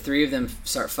then the 3 of them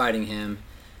start fighting him.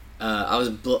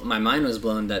 My mind was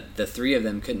blown that the 3 of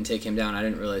them couldn't take him down. I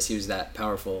didn't realize he was that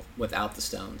powerful without the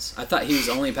stones. I thought he was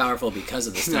only powerful because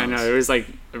of the stones. I know it was like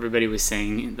everybody was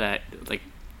saying that like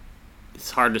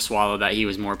it's hard to swallow that he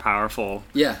was more powerful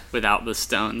Yeah. without the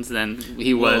stones than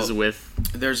he was Well,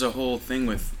 with. There's a whole thing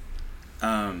with.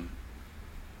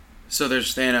 So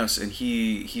there's Thanos, and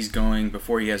he's going,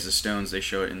 before he has the stones, they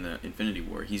show it in the Infinity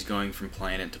War, he's going from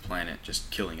planet to planet,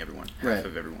 just killing everyone, half Right.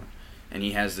 of everyone. And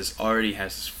he already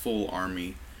has this full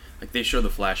army. Like, they show the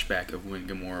flashback of when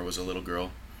Gamora was a little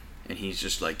girl, and he's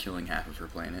just, like, killing half of her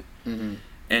planet. Mm-hmm.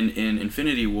 And in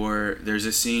Infinity War, there's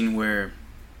a scene where,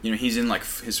 you know, he's in, like,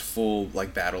 his full,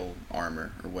 like, battle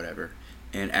armor, or whatever.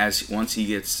 And once he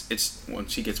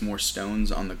gets more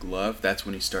stones on the glove, that's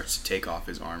when he starts to take off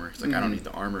his armor. He's like, I don't need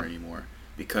the armor anymore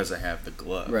because I have the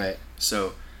glove. Right.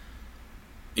 So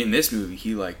in this movie,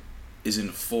 he like is in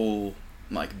full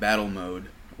like battle mode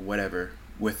or whatever,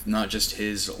 with not just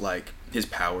his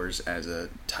powers as a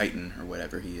Titan or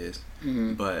whatever he is,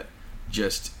 but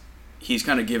just he's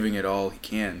kind of giving it all he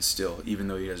can still, even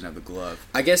though he doesn't have the glove.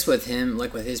 I guess with him,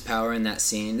 like with his power in that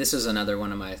scene, this was another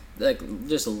one of my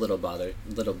just a little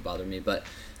bothered me, but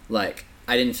like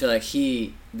I didn't feel like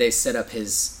they set up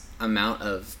his amount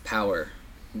of power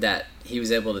that he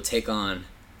was able to take on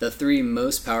the 3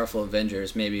 most powerful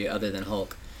Avengers, maybe other than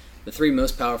Hulk, the 3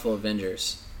 most powerful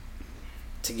Avengers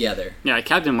together. Yeah,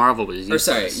 Captain Marvel was useless.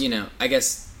 Or sorry, you know, I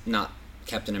guess not.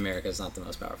 Captain America is not the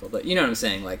most powerful, but you know what I'm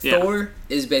saying. Like Yeah. Thor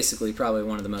is basically probably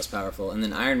one of the most powerful, and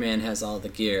then Iron Man has all the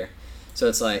gear. So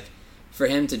it's like for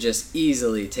him to just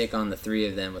easily take on the 3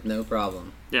 of them with no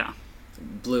problem Yeah.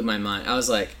 blew my mind. I was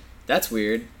like, that's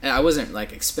weird. And I wasn't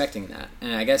like expecting that.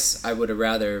 And I guess I would have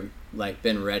rather like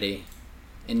been ready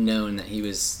and known that he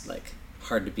was like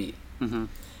hard to beat. Mm-hmm.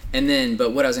 And then,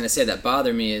 but what I was going to say that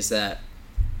bothered me is that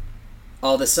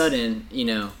all of a sudden, you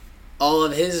know, all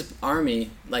of his army,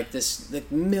 like this,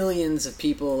 like millions of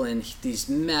people and these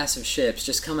massive ships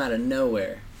just come out of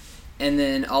nowhere. And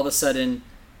then all of a sudden,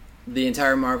 the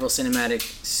entire Marvel Cinematic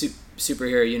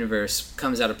superhero universe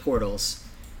comes out of portals.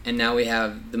 And now we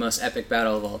have the most epic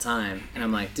battle of all time. And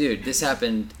I'm like, dude, this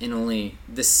happened in only,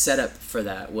 this setup for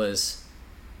that was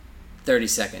 30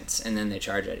 seconds. And then they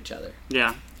charge at each other.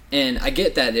 Yeah. And I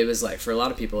get that it was like, for a lot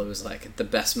of people, it was like the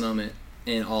best moment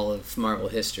in all of Marvel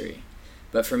history.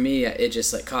 But for me, it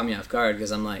just like caught me off guard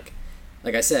because I'm like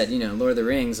I said, you know, Lord of the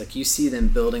Rings, like you see them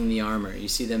building the armor, you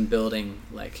see them building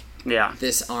like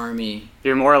this army.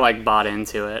 You're more like bought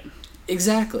into it.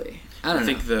 Exactly. I don't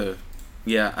know.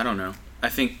 I don't know. I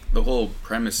think the whole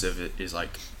premise of it is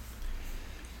like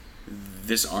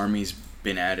this army's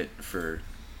been at it for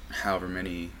however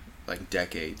many like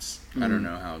decades. I don't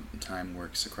know how time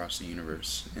works across the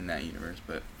universe in that universe,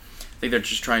 but I think they're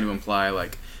just trying to imply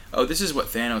like, oh, this is what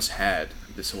Thanos had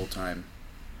this whole time,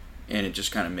 and it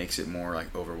just kind of makes it more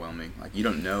like overwhelming. Like you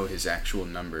don't know his actual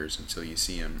numbers until you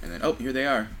see him, and then oh, here they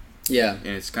are. Yeah. And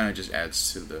it's kind of just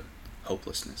adds to the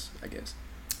hopelessness, I guess.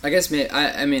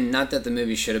 I mean, not that the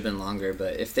movie should have been longer,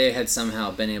 but if they had somehow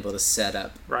been able to set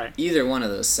up either one of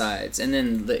those sides, and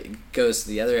then it goes to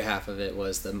the other half of it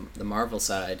was the Marvel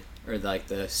side, or like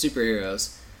the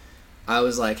superheroes, I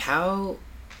was like, how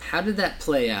did that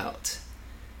play out?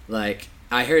 Like,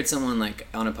 I heard someone like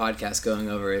on a podcast going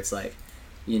over, it's like,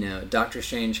 you know, Doctor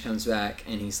Strange comes back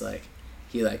and he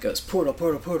goes, portal,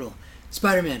 portal, portal,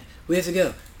 Spider-Man, we have to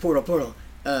go, portal, portal.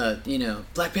 You know,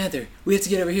 Black Panther, we have to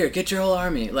get over here, get your whole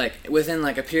army. Like within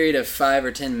like a period of 5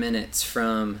 or 10 minutes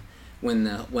from when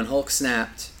Hulk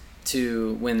snapped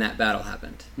to when that battle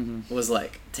happened was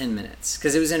like 10 minutes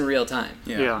because it was in real time.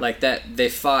 Yeah. Like that, they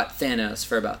fought Thanos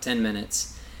for about 10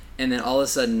 minutes, and then all of a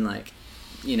sudden, like,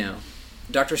 you know,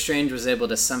 Doctor Strange was able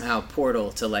to somehow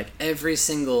portal to like every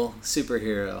single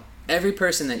superhero, every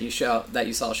person that you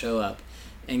saw show up,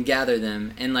 and gather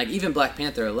them, and like even Black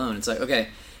Panther alone, it's like, okay,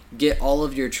 get all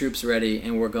of your troops ready,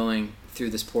 and we're going through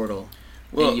this portal.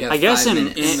 Well, you have I guess 5 in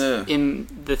minutes. in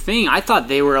the thing, I thought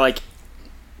they were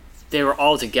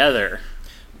all together.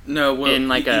 No, well, in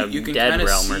like you can dead kinda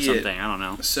realm or see something. it. I don't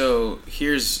know. So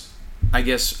here's, I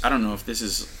guess, I don't know if this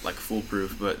is like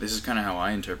foolproof, but this is kind of how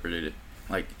I interpreted it.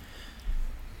 Like,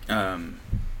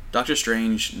 Doctor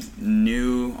Strange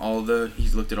knew he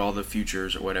looked at all the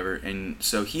futures or whatever, and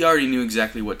so he already knew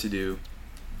exactly what to do.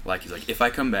 Like, he's like, if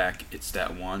I come back, it's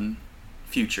that one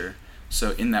future.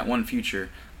 So in that one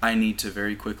future, I need to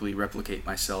very quickly replicate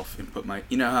myself and put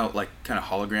you know how, like, kind of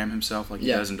hologram himself, like he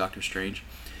does in Doctor Strange?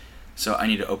 So I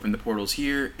need to open the portals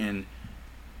here, and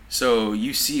so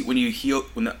you see, when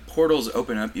the portals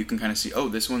open up, you can kind of see, oh,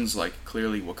 this one's, like,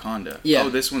 clearly Wakanda. Yeah. Oh,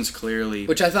 this one's clearly...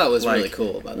 Which I thought was like, really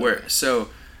cool, by the way. So,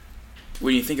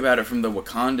 when you think about it from the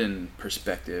Wakandan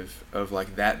perspective of,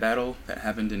 like, that battle that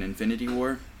happened in Infinity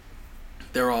War,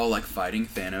 they're all like fighting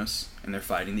Thanos and they're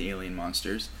fighting the alien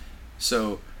monsters.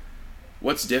 So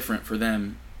what's different for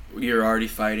them? You're already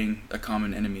fighting a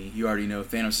common enemy. You already know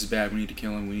Thanos is bad. We need to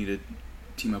kill him. We need to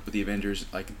team up with the Avengers.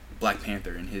 Like Black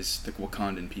Panther and the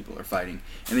Wakandan people are fighting.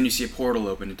 And then you see a portal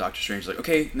open and Doctor Strange's like,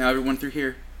 okay, now everyone through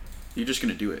here. You're just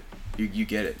going to do it. You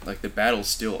get it. Like the battle's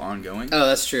still ongoing. Oh,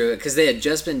 that's true. Because they had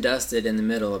just been dusted in the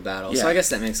middle of battle. Yeah. So I guess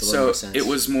that makes a little more sense. So it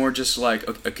was more just like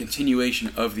a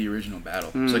continuation of the original battle.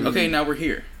 It's like, okay, now we're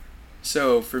here.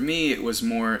 So for me, it was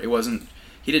more, it wasn't,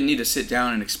 he didn't need to sit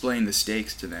down and explain the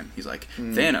stakes to them. He's like,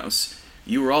 Thanos,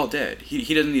 you were all dead.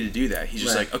 He doesn't need to do that. He's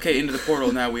just like, okay, into the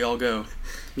portal, now we all go.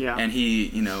 Yeah. And he,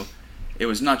 you know, it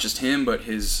was not just him, but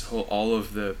all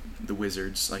of the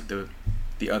wizards, like the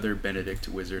other Benedict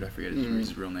wizard, I forget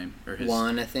his real name. Or his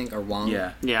Juan, I think, or Wong.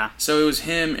 Yeah. Yeah. So it was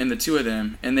him and the two of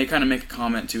them, and they kind of make a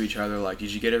comment to each other, like,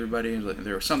 did you get everybody?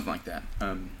 There was something like that.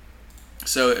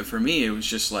 So for me, it was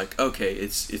just like, okay,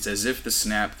 it's as if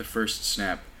the first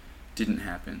snap didn't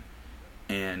happen.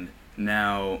 And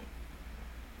now,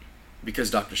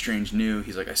 because Doctor Strange knew,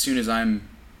 he's like, as soon as I'm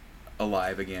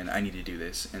alive again, I need to do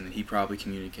this. And he probably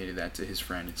communicated that to his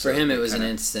friend. And for him, it was an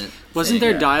instant. Wasn't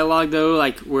there dialogue though,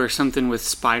 like where something with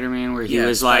Spider-Man, where he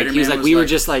was like, we were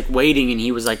just like waiting, and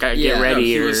he was like, get ready.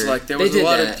 He was like,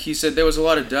 he said there was a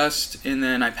lot of dust, and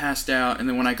then I passed out, and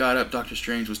then when I got up, Doctor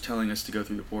Strange was telling us to go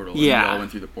through the portal. And we all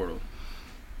went through the portal.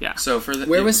 Yeah. So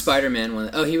where was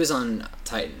Spider-Man? He was on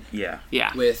Titan. Yeah.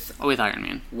 Yeah. With Iron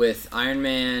Man. With Iron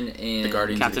Man and the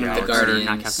Guardians. Captain America.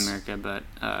 not Captain America, but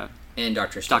and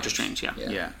Doctor Strange. Doctor Strange,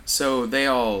 yeah. So they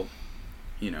all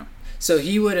So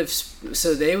he would have.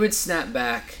 So they would snap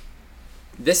back.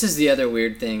 This is the other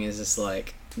weird thing. Is just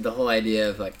like the whole idea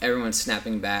of like everyone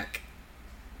snapping back.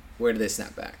 Where do they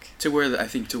snap back? To where they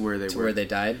were. To where they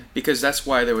died. Because that's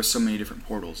why there was so many different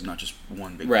portals, not just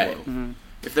one big Right. portal. Mm-hmm.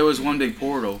 If there was one big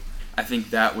portal, I think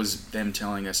that was them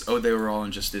telling us, oh, they were all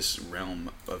in just this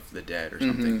realm of the dead or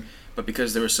something. Mm-hmm. But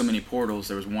because there were so many portals,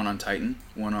 there was one on Titan,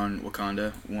 one on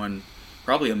Wakanda, one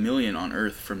probably a million on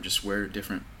Earth from just where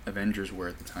different Avengers were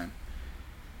at the time.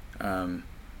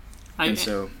 And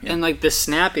so, yeah. And like the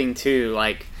snapping too,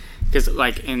 like because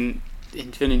like in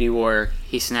Infinity War,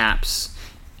 he snaps,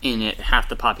 in it half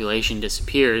the population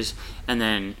disappears, and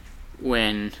then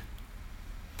when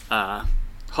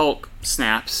Hulk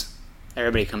snaps,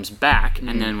 everybody comes back,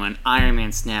 and then when Iron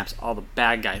Man snaps, all the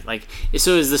bad guys. Like,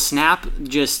 so is the snap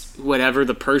just whatever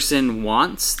the person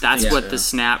wants? That's what the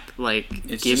snap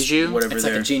It's gives just you. whatever It's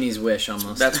like a genie's wish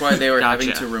almost. That's why they were Gotcha.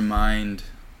 having to remind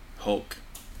Hulk.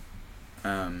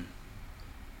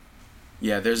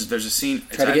 Yeah, there's a scene.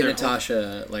 Try to get either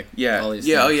Natasha all these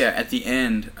yeah, oh things. yeah. At the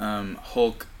end,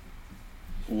 Hulk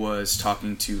was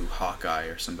talking to Hawkeye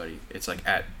or somebody. It's like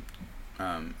at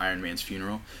Iron Man's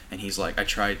funeral, and he's like, I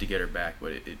tried to get her back,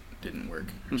 but it didn't work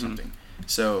or something.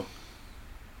 So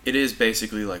it is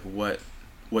basically like what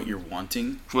you're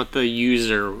wanting, What the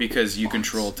user because you wants.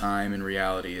 control time and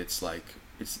reality. It's like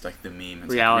the meme.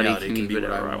 It's Reality, like, can be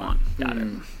whatever I want. Got it.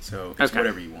 So it's Okay.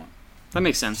 whatever you want. That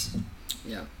makes sense.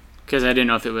 Yeah. Because I didn't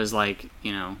know if it was like,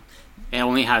 it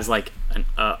only has like an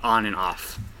on and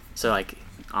off. So like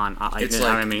on, like It's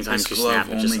how like many times this you glove snap.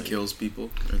 It's just only like, kills people,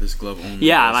 or this glove only.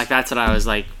 yeah, does. like that's what I was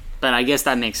like. But I guess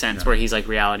that makes sense. No. Where he's like,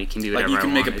 reality can be Like whatever you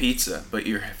can I make a wanted. pizza, but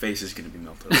your face is going to be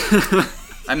melted.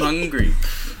 I'm hungry.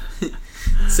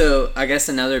 So I guess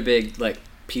another big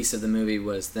piece of the movie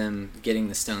was them getting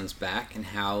the stones back and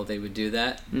how they would do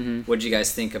that. Mm-hmm. What did you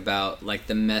guys think about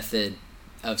the method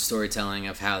of storytelling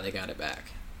of how they got it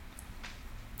back?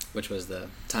 Which was the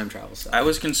time travel stuff. I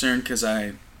was concerned because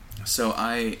I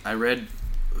read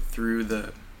through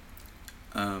the.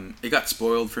 It got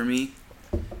spoiled for me,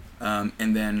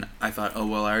 and then I thought, oh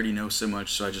well, I already know so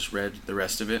much, so I just read the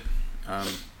rest of it.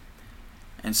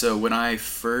 And so when I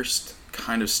first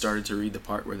kind of started to read the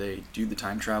part where they do the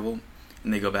time travel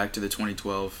and they go back to the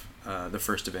 2012, the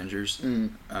first Avengers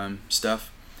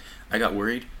stuff, I got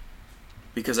worried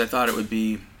because I thought it would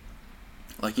be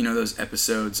like, those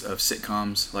episodes of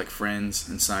sitcoms like Friends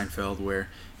and Seinfeld where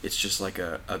it's just like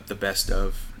the best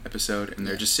of episode, and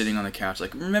they're just sitting on the couch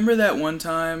like, remember that one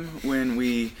time when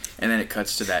we, and then it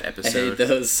cuts to that I episode hate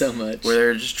those so much. where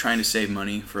they're just trying to save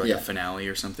money for Yeah. a finale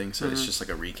or something, so it's just like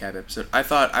a recap episode.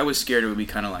 I was scared it would be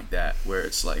kind of like that, where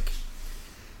it's like,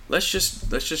 let's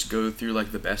just go through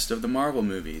the best of the Marvel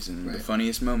movies and the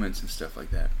funniest moments and stuff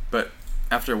like that. But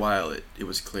after a while, it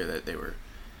was clear that they were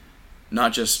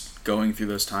not just going through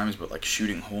those times, but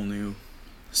shooting whole new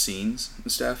scenes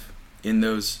and stuff in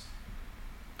those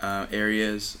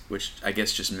areas, which I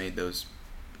guess just made those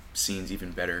scenes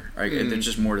even better. There's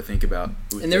just more to think about.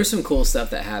 And there was some cool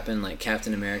stuff that happened, like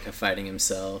Captain America fighting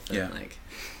himself. And Yeah.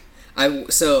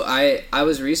 I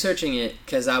was researching it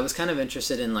because I was kind of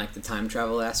interested in the time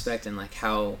travel aspect and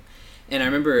how. And I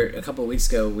remember a couple of weeks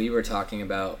ago we were talking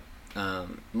about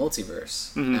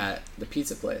multiverse at the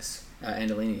pizza place,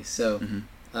 Andolini's. So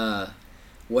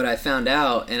what I found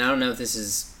out, and I don't know if this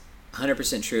is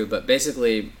 100% true, but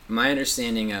basically my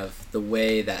understanding of the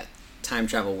way that time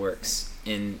travel works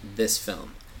in this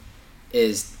film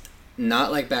is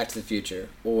not like Back to the Future,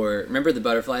 or remember the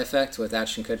butterfly effect with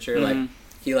Ashton Kutcher?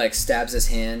 He stabs his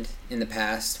hand in the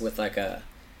past with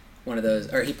one of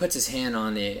those, or he puts his hand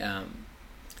on the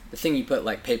thing you put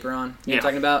paper on, you know what I'm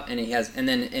talking about, and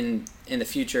then in the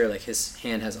future his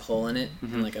hand has a hole in it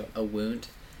and a wound,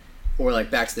 or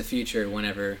Back to the Future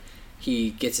whenever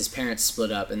he gets his parents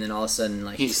split up and then all of a sudden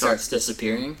he starts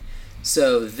disappearing.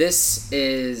 So this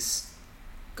is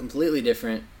completely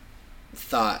different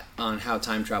thought on how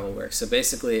time travel works. So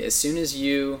basically, as soon as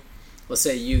let's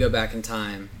say you go back in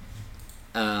time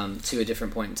to a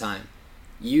different point in time,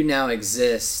 you now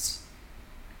exist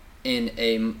in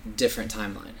a different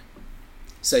timeline.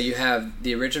 So you have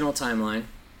the original timeline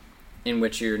in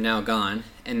which you're now gone,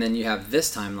 and then you have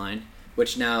this timeline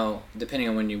which now, depending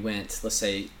on when you went, let's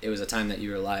say it was a time that you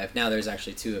were alive, now there's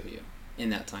actually two of you in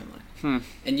that timeline.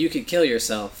 And you could kill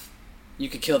yourself, you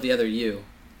could kill the other you,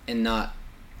 and not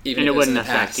even, and if it wouldn't was in the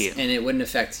affect past, you. and it wouldn't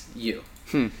affect you.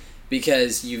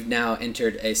 Because you've now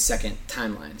entered a second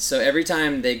timeline. So every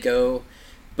time they go,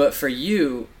 but for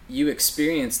you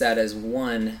experience that as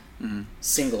one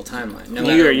single timeline. No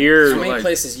matter You're how many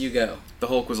places you go. The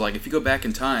Hulk was like, if you go back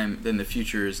in time, then the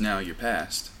future is now your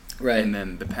past. Right. And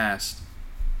then the past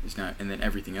is not, and then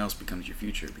everything else becomes your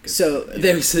future. Because So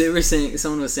they were saying,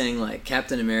 someone was saying like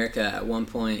Captain America at one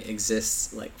point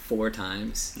exists like 4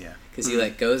 times. Yeah. Because he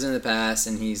like goes in the past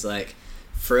and he's like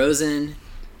frozen.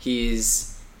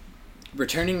 He's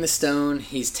returning the stone.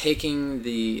 He's taking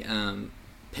the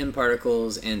Pym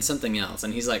particles and something else,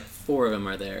 and he's like 4 of them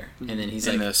are there. And then he's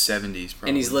in like the 70s, probably.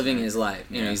 and he's living his life.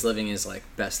 You know, Yeah. he's living his like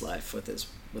best life with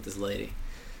his lady.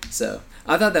 So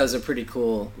I thought that was a pretty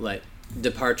cool like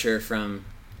departure from,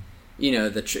 you know,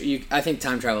 I think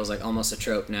time travel is like almost a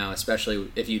trope now,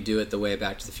 especially if you do it the way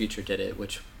Back to the Future did it,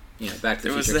 which, you know, Back to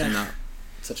the Future came out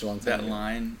such a long time that ago.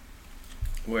 line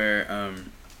where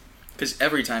because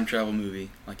every time travel movie,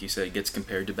 like you said, gets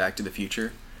compared to Back to the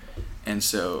Future, and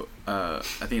so I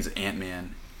think it's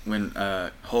Ant-Man when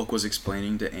Hulk was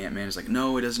explaining to Ant-Man, he's like,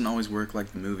 no, it doesn't always work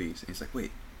like the movies, and he's like,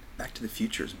 wait, Back to the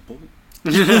Future is bull.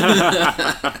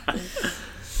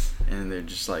 And they're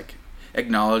just like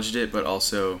acknowledged it, but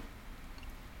also,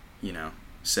 you know,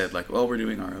 said like, well, we're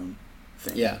doing our own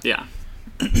thing. Yeah. Yeah.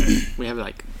 We have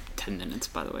like 10 minutes,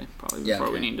 by the way, probably Yeah, before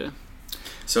okay. we need to.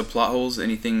 So plot holes.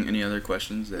 Any other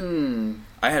questions? That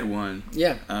I had one.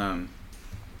 Yeah.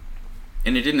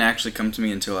 And it didn't actually come to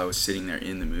me until I was sitting there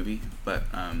in the movie. But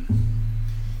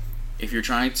if you're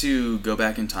trying to go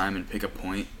back in time and pick a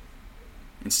point,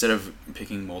 instead of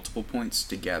picking multiple points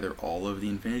to gather all of the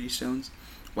Infinity Stones,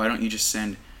 why don't you just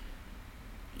send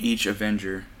each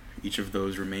Avenger, each of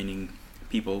those remaining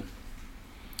people,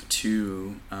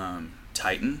 to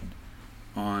Titan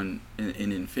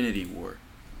in Infinity War?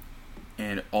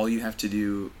 And all you have to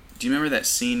do... Do you remember that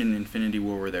scene in Infinity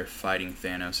War where they're fighting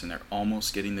Thanos and they're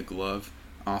almost getting the glove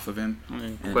off of him?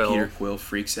 And Quill. Peter Quill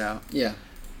freaks out? Yeah.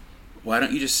 Why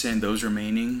don't you just send those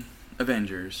remaining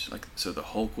Avengers, like, so the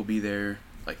Hulk will be there,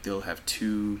 like they'll have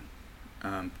 2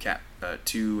 Iron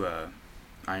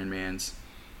Mans,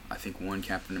 I think 1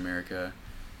 Captain America,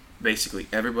 basically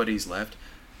everybody's left.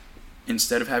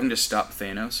 Instead of having to stop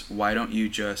Thanos, why don't you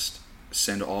just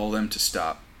send all of them to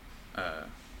stop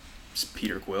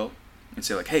Peter Quill and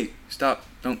say like, hey, stop,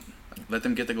 don't let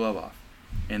them get the glove off,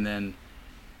 and then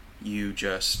you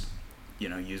just, you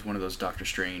know, use one of those Doctor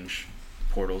Strange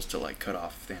portals to like cut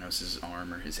off Thanos'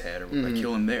 arm or his head or like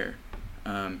kill him there.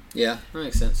 Yeah, that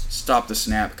makes sense. Stop the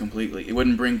snap completely. It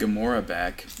wouldn't bring Gamora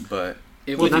back, but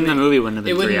Well, then the movie wouldn't have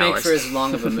been It wouldn't 3 make hours. for as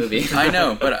long of a movie. I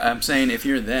know, but I'm saying if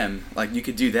you're them, like you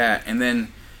could do that, and then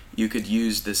you could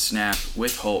use the snap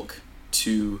with Hulk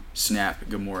to snap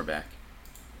Gamora back,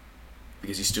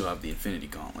 because you still have the Infinity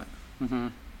Gauntlet. Mm-hmm.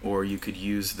 Or you could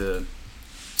use the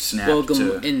snap Well,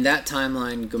 to... in that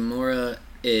timeline, Gamora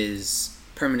is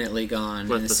permanently gone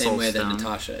With in the the same Soul way that Stone.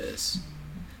 Natasha is.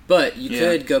 But you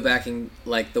could go back and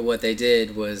like what they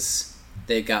did was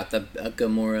they got the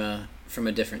Gamora from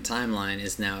a different timeline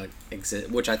is now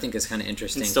which I think is kind of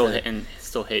interesting. And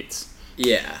still hates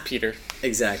Yeah, Peter.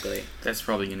 exactly. That's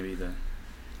probably going to be the...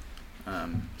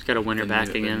 He's got to win her back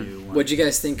again. What'd you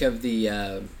guys think of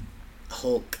the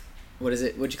Hulk? What is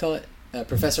it? What'd you call it?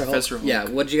 Professor Hulk. Professor Hulk. Yeah.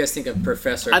 What did you guys think of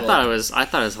Professor Hulk? I thought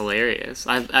it was hilarious.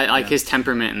 I like his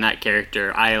temperament in that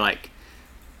character. I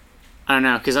don't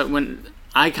know, because when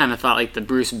I kind of thought like the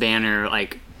Bruce Banner,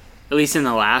 like at least in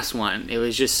the last one, it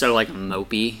was just so like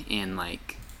mopey and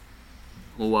like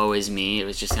woe is me. It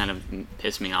was just kind of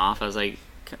pissed me off. I was like,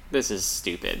 this is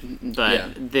stupid.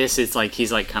 But this is like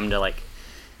he's like come to like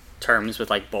terms with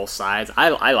like both sides.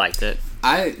 I liked it.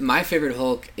 My favorite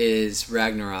Hulk is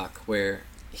Ragnarok, where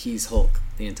he's Hulk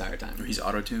the entire time. Or he's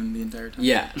auto-tuned the entire time?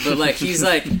 Yeah, but like he's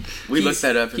like We looked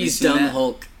that up. Have you He's seen dumb that?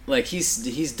 Hulk. Like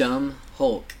he's dumb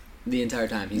Hulk the entire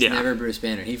time. He's never Bruce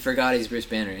Banner. He forgot he's Bruce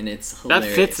Banner, and it's hilarious.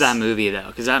 That fits that movie though,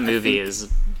 because that movie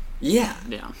is Yeah.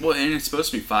 Well, and it's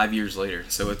supposed to be 5 years later,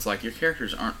 so it's like your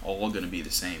characters aren't all going to be the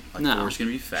same. Like No. Thor's going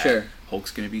to be fat, Sure. Hulk's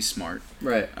going to be smart,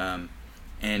 Right.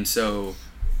 and so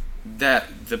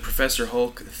that the Professor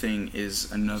Hulk thing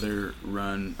is another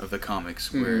run of the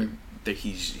comics where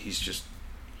he's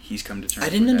come to terms.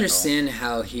 I didn't with understand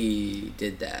how he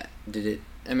did that. Did it?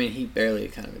 I mean, he barely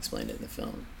kind of explained it in the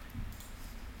film.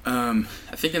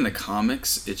 I think in the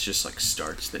comics it's just like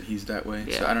starts that he's that way.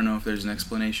 So Yeah. I don't know if there's an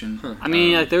explanation. I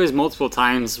mean, like, there was multiple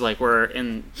times like where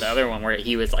in the other one where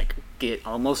he was like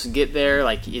almost get there,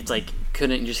 like it's like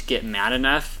couldn't just get mad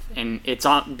enough, and it's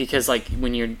on because like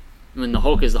when the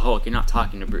Hulk is the Hulk, you're not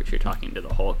talking to Bruce, you're talking to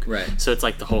the Hulk. Right. So it's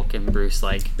like the Hulk and Bruce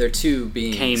like They're two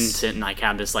beings. came to and like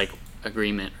had this like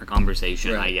agreement or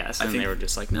conversation, Right. I guess, I and think- they were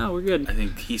just like, no, we're good. I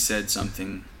think he said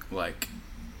something like,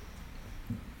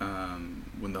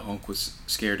 when the Hulk was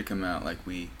scared to come out, like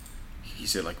he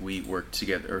said like we worked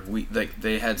together, or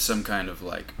they had some kind of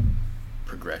like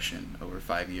progression over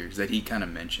 5 years that he kind of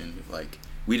mentioned, like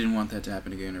we didn't want that to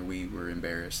happen again, or we were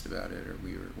embarrassed about it, or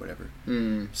we were whatever.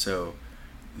 So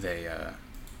they, yeah,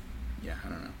 I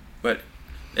don't know. But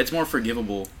it's more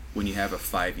forgivable when you have a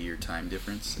 5-year time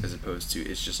difference as opposed to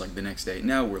it's just like the next day.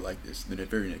 Now we're like this the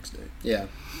very next day. Yeah.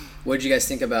 What did you guys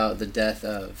think about the death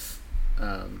of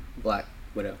Black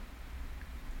Widow?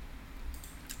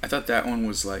 I thought that one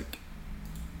was like,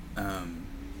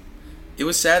 it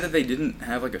was sad that they didn't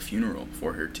have like a funeral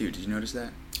for her too. Did you notice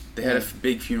that? They had a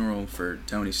big funeral for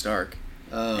Tony Stark.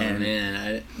 Oh, and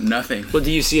man. nothing. Well,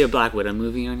 do you see a Black Widow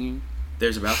movie on you?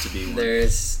 There's about to be one.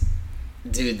 There's...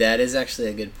 Dude, that is actually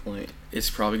a good point. It's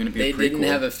probably going to be They a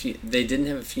prequel. they didn't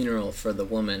have a funeral for the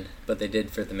woman, but they did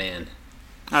for the man.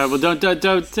 All right, well, don't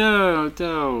Sexism.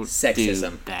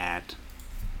 do that.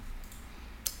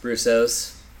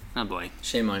 Russos, Oh boy.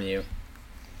 shame on you.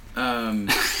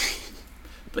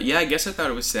 But yeah, I guess I thought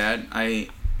it was sad.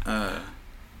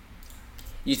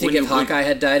 You think When if you- when- Hawkeye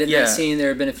had died in yeah. that scene, there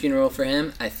had been a funeral for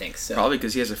him? I think so. Probably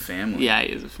because he has a family. Yeah, he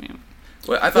is a fan.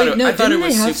 Well, I thought Wait, I thought it didn't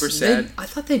was they have super s- sad. I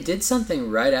thought they did something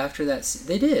right after that.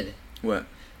 They did. What?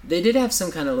 They did have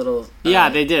some kind of little. Yeah,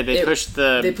 they did. They it- pushed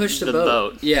the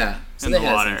boat. Yeah, so in they the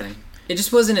had water. something. It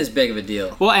just wasn't as big of a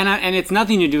deal. Well, and it's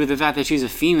nothing to do with the fact that she's a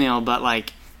female, but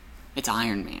like, it's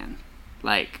Iron Man.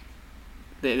 Like,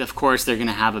 of course they're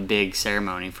gonna have a big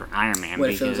ceremony for Iron Man. What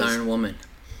because, if it was Iron Woman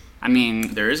I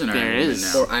mean, There is an Iron there Woman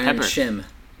is. now. or Iron Pepper. Shim?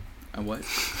 A what?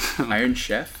 Iron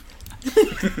Chef?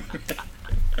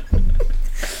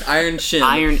 Iron Shim.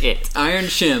 Iron It. Iron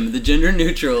Shim, the gender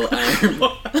neutral Iron.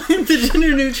 the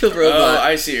gender neutral Oh, robot.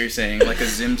 I see what you're saying. Like a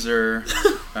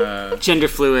Zimzer. Gender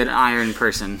fluid Iron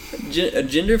person. A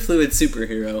gender fluid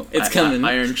superhero. It's coming.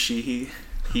 Iron She.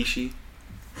 He, she.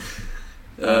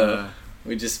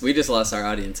 We just lost our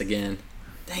audience again.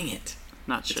 Dang it.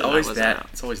 Not sure. It's always was that. out.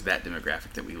 It's always that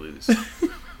demographic that we lose.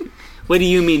 What do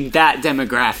you mean that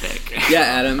demographic? Yeah,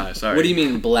 Adam. Sorry. What do you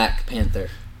mean Black Panther?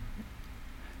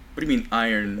 What do you mean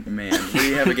Iron Man? What do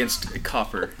you have against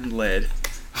copper and lead?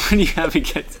 What do you have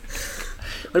against?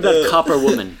 What about Copper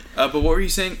Woman? But what were you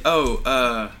saying?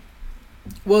 Oh,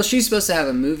 Well, she's supposed to have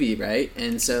a movie, right?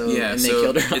 And so yeah. and they So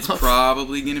killed her it's off.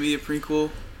 probably going to be a prequel,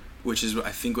 which is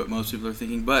I think what most people are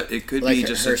thinking. But it could like be her,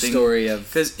 just her a thing. story of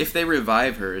Because if they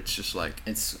revive her, it's just like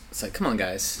it's like, come on,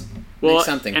 guys, Well, make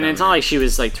something. and from it's her. not like she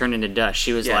was like turned into dust.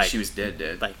 She was yeah, like she was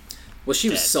dead. like Well, she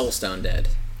was dead. soul stone dead.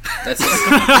 That's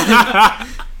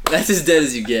that's as dead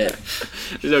as you get.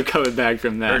 there's no coming back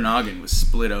from Her that. noggin was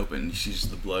split open. She's just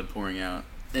the blood pouring out.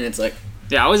 And it's like,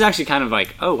 Yeah, I was actually kind of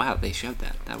like, oh wow, they showed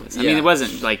that. That was. I Yeah. mean, it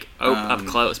wasn't like up Um,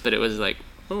 close, but it was like,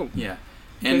 oh. Yeah,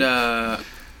 and I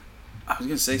was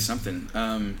gonna say something.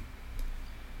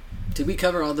 did we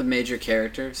cover all the major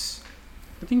characters?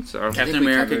 I think so. think Captain we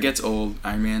America covered- gets old.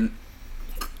 Iron Man,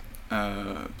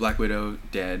 Black Widow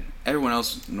dead. Everyone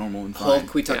else normal and fine.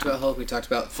 Hulk. We talked Yeah. about Hulk. We talked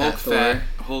about Hulk Thor. fat.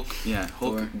 Hulk yeah.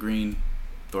 Hulk Thor. green.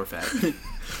 Thor fat.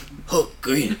 Hulk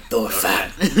green. Thor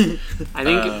fat. I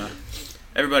think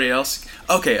Everybody else.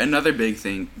 Okay, another big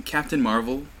thing. Captain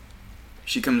Marvel.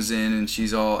 She comes in and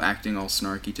she's all acting all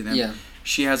snarky to them. Yeah.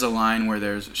 She has a line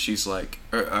where she's like,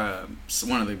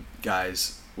 one of the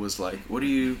guys was like, "What are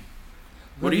you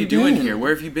have you doing been?" here?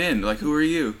 Where have you been? Like, who are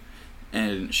you?"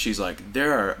 And she's like,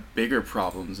 "There are bigger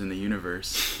problems in the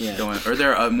universe Yeah. or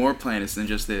there are more planets than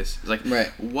just this." It's like,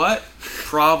 Right. what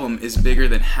problem is bigger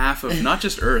than half of not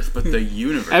just Earth but the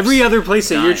universe? every other place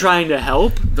that you're Dying. trying to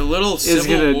help. The little civil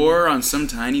gonna- war on some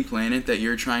tiny planet that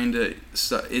you're trying to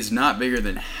is not bigger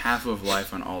than half of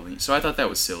life on all these. So I thought that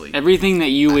was silly. Everything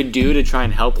that you would do to try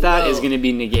and help that is Whoa. going to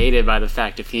be negated by the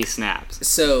fact if he snaps.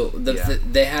 So Yeah.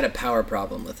 they had a power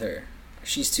problem with her.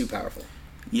 She's too powerful.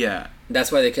 Yeah, That's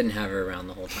why they couldn't have her around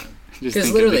the whole time. Just 'Cause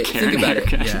think literally, of the Karen think about it.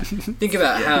 haircut. yeah. Think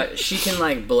about how she can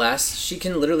like blast. She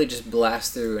can literally just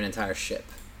blast through an entire ship.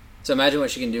 So imagine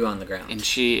what she can do on the ground. And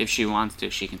if she wants to,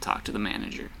 she can talk to the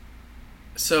manager.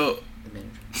 So The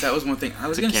manager. that was one thing. I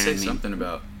was It's a gonna say Karen meme. something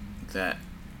about that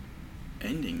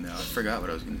ending though. I forgot what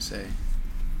I was gonna say.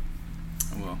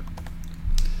 Oh, well,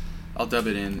 I'll dub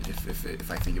it in if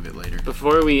I think of it later.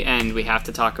 Before we end, we have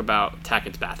to talk about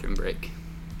Tackett's bathroom break.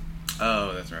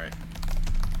 Oh, that's right.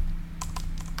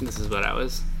 This is what I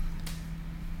was.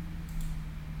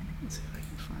 Let's see if I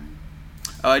can find.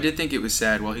 Oh, I did think it was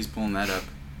sad while he's pulling that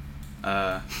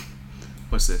up.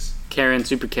 What's this? Karen,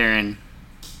 Super Karen.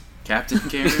 Captain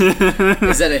Karen?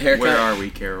 Is that a haircut? Where are we,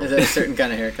 Carol? Is that a certain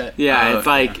kind of haircut? Yeah, Oh, it's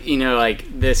like,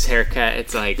 like this haircut,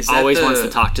 it's like, Is that always wants the-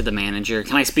 to talk to the manager.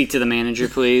 Can I speak to the manager,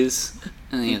 please?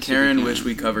 And then Karen, Super which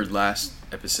we covered last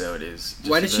episode, is. Just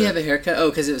Why did she have a haircut? Oh,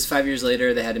 because it was 5 years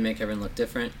later. They had to make everyone look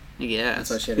different. Yeah. That's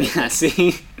why she had a Yeah,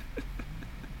 see?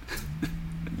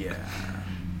 Yeah.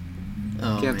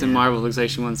 Oh, Captain man. Marvel looks like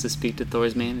she wants to speak to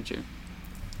Thor's manager.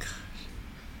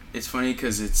 It's funny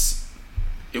because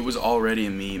it was already a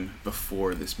meme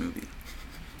before this movie,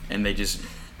 and they just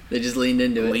leaned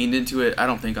into it. leaned into it. I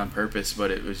don't think on purpose,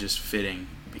 but it was just fitting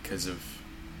because of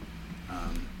I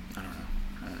don't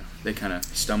know. They kind of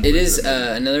stumbled. It into is the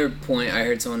movie. another point I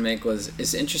heard someone make was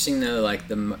it's interesting though, like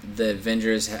the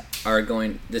Avengers are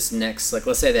going this next, like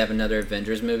let's say they have another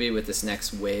Avengers movie with this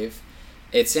next wave,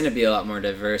 it's going to be a lot more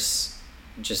diverse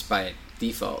just by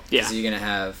default. Yeah. Because you're going to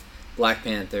have Black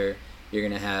Panther, you're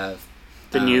going to have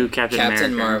The new Captain America.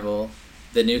 Marvel,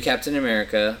 the new Captain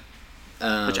America.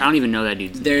 Which I don't even know that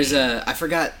dude's There's name. I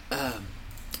forgot.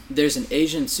 There's an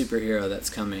Asian superhero that's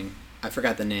coming. I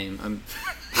forgot the name.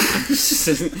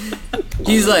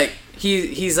 He's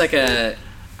like a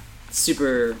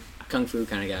super kung fu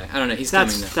kind of guy. I don't know. He's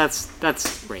coming though. That's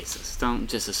racist. Don't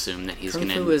just assume that he's Kung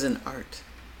gonna. fu is an art.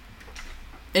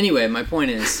 Anyway, my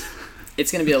point is,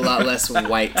 it's going to be a lot less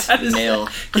white male.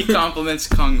 He compliments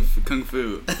kung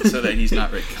fu so that he's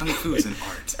not right. Kung fu is an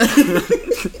art.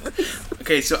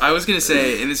 Okay, so I was gonna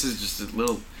say, and this is just a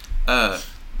little.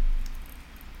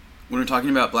 When we're talking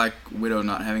about Black Widow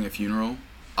not having a funeral,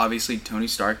 obviously Tony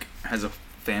Stark has a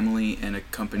family and a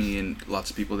company and lots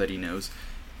of people that he knows.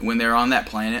 When they're on that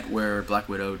planet where Black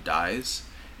Widow dies,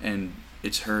 and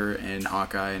it's her and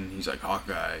Hawkeye, and he's like,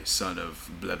 Hawkeye, son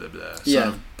of blah blah blah, son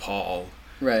of Paul,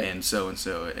 Right. and so,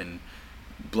 and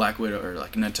Black Widow, or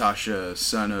like Natasha,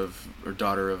 son of, or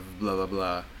daughter of blah blah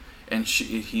blah, and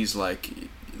he's like,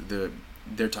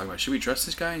 they're talking about, should we trust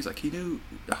this guy? He's like,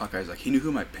 Hawkeye's like, he knew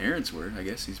who my parents were, I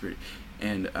guess he's pretty,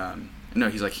 and no,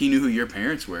 he's like, he knew who your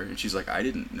parents were, and she's like, I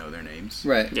didn't know their names.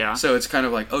 Right. Yeah. So it's kind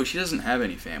of like, oh, she doesn't have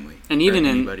any family. And or even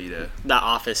in anybody to. the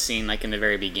office scene, like in the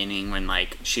very beginning, when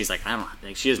like she's like,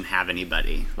 she doesn't have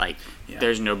anybody. Like, Yeah.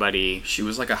 there's nobody. She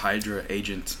was like a Hydra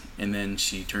agent, and then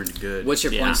she turned good. What's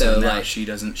your Yeah. point So though? now Like she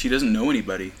doesn't know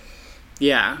anybody.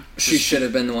 Yeah. she should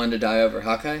have been the one to die over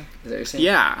Hawkeye. Is that what you're saying?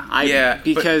 Yeah. But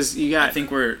Because you got. I think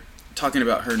we're talking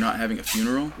about her not having a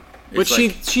funeral. Which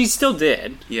It's she still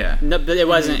did. yeah. No, but it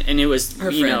wasn't, and it was Her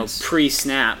you friends. know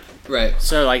pre-snap. Right.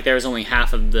 So like there was only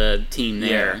half of the team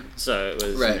there. Yeah. So it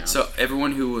was Right. You know. So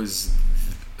everyone who was,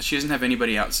 she doesn't have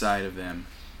anybody outside of them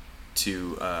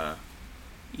to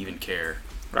even care.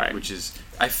 Right. Which is,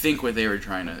 I think, what they were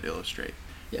trying to illustrate.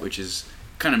 Yeah. Which is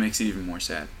kind of makes it even more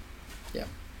sad.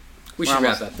 We We're should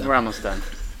almost, wrap up though. We're almost done.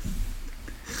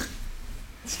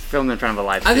 It's filmed in front of a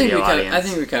live I think video audience. I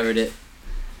think we covered it.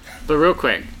 But real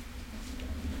quick,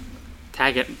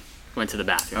 Tackett went to the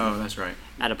bathroom Oh, that's right.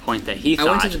 at a point that he I thought.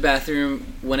 went to the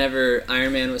bathroom whenever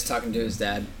Iron Man was talking to his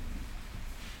dad,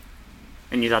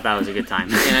 and you thought that was a good time.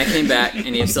 and I came back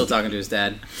and he was still talking to his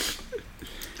dad.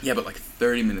 Yeah, but like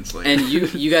 30 minutes later. And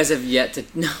you guys have yet to.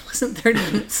 No, it wasn't 30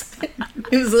 minutes.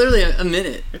 It was literally a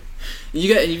minute.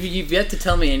 You've yet to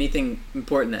tell me anything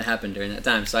important that happened during that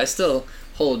time. So I still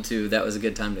hold to that was a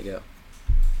good time to go.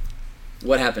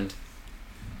 What happened?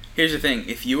 Here's the thing: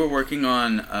 if you were working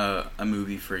on a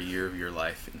movie for a year of your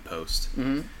life in post,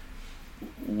 Mm-hmm.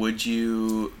 would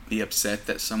you be upset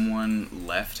that someone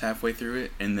left halfway through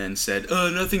it and then said,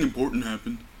 nothing important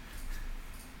happened"?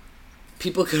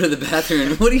 People go to the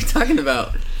bathroom. What are you talking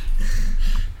about?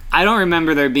 I don't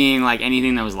remember there being like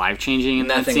anything that was life changing in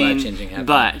that Nothing scene. life-changing happened.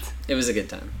 But It was a good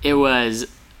time. it was.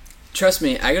 Trust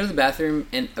me, I go to the bathroom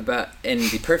in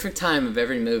the perfect time of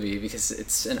every movie because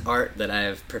it's an art that I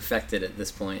have perfected at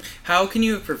this point. How can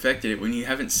you have perfected it when you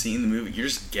haven't seen the movie? You're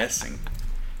just guessing.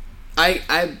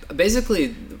 I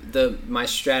basically my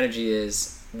strategy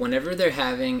is whenever they're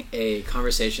having a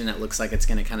conversation that looks like it's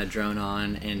going to kind of drone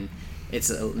on and it's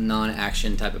a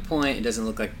non-action type of point, it doesn't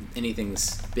look like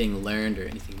anything's being learned or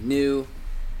anything new.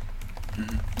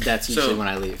 That's usually when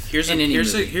I leave. Here's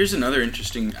another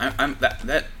interesting.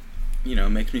 That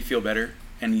makes me feel better,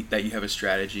 and that you have a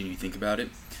strategy and you think about it.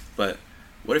 But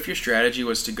what if your strategy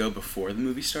was to go before the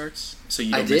movie starts, so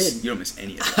you don't miss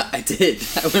any of that? I did.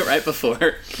 I went right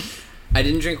before. I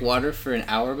didn't drink water for an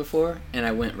hour before, and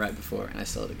I went right before, and I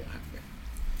still had to go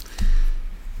halfway.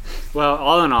 Well,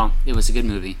 all in all, it was a good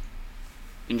movie.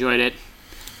 Enjoyed it.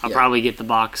 I'll Yeah. probably get the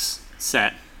box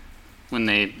set when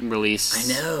they release.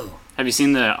 I know. Have you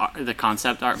seen the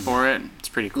concept art for it? It's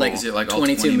pretty cool. Like, Is it like all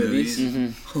 22 20 movies?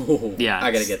 movies? Oh, Yeah,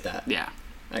 I gotta it's- get that. Yeah.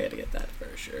 I gotta get that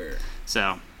for sure.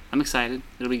 So I'm excited.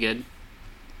 It'll be good.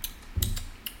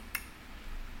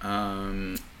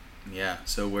 Yeah.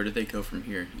 So where did they go from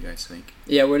here? You guys think?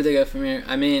 Yeah, where do they go from here?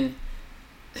 I mean,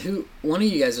 one of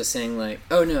you guys was saying like,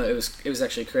 oh no, it was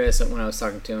actually Chris when I was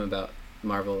talking to him about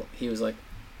Marvel. He was like,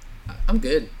 I'm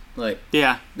good. Like,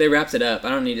 Yeah. they wrapped it up. I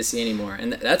don't need to see any more.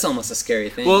 And that's almost a scary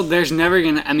thing. Well, there's never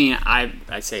gonna. I mean, I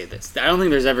say this. I don't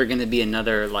think there's ever gonna be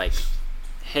another like,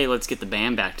 hey, let's get the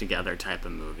band back together type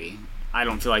of movie. I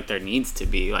don't feel like there needs to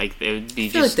be. Like, it would be I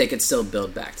feel just. like they could still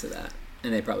build back to that.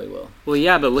 And they probably will. Well,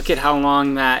 yeah, but look at how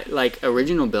long that like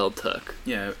original build took.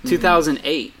 Yeah.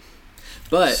 2008.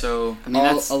 But So I mean,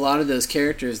 that's a lot of those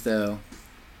characters, though,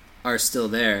 are still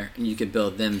there, and you could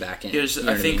build them back in. There's, You know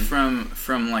I what think mean?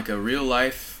 from like a real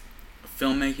life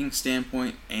filmmaking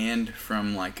standpoint and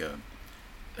from like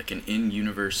an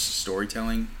in-universe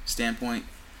storytelling standpoint,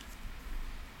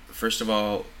 first of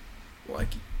all, like,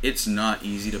 it's not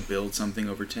easy to build something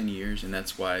over 10 years, and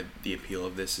that's why the appeal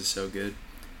of this is so good.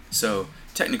 So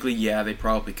technically, yeah, they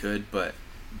probably could, but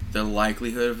the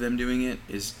likelihood of them doing it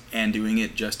and doing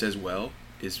it just as well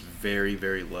is very,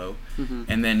 very low. Mm-hmm.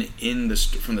 And then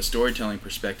from the storytelling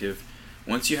perspective,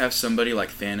 once you have somebody like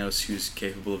Thanos who's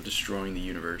capable of destroying the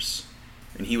universe,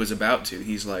 and he was about to,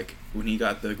 he's like, when he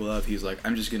got the glove, he's like,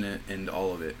 I'm just gonna end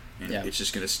all of it, and Yeah. it's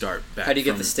just gonna start back. How do you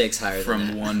get the stakes higher from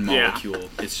than that? one Yeah. molecule?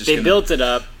 It's just they built it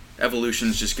up.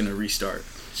 evolution's just gonna restart.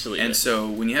 Just leave And it. so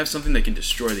when you have something that can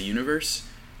destroy the universe,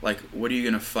 like, what are you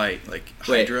gonna fight? Like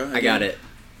Wait, Hydra? I got it.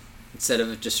 Instead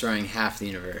of destroying half the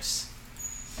universe,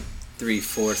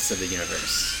 3/4 of the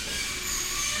universe.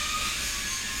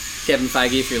 Kevin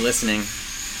Feige, if you're listening,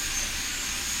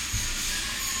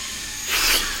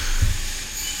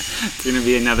 It's gonna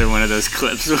be another one of those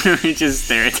clips where we just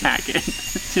stare at Tackett.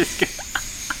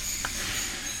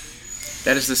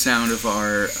 That is the sound of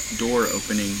our door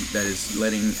opening that is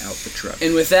letting out the truck.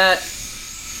 and with that,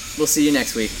 we'll see you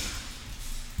next week.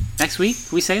 Next week,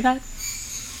 can we say that?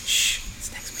 Shh,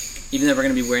 it's next week. Even though we're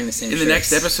gonna be wearing the same. In the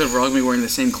shirts. next episode, we're all gonna be wearing the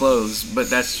same clothes, but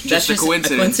that's just a just a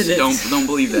coincidence. coincidence. Don't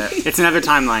believe that. It's another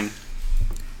timeline.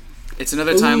 It's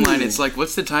another Ooh. timeline. It's like,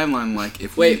 what's the timeline like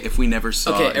if Wait. we never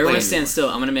saw? Okay, it everyone anymore? stand still.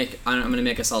 I'm gonna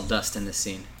make us all dust in this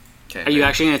scene. Okay. Are you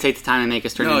actually gonna take the time and make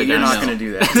us turn No, into you're dust? not gonna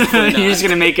do that. You're just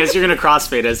gonna make us. You're gonna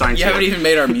crossfade us, aren't you? You haven't even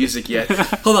made our music yet.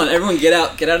 Hold on, everyone, get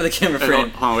out of the camera Wait, frame.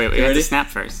 hold on, wait. We You have ready? to snap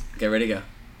first. Okay, ready, go.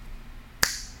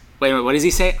 Wait. What does he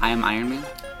say? I am Iron Man.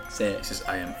 Say He it. says,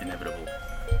 "I am inevitable."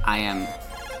 I am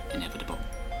inevitable.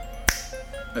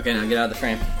 Okay, now get out of the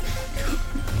frame.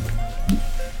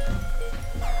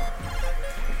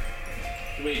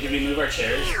 Wait, did we move our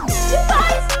chairs? You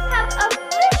guys have a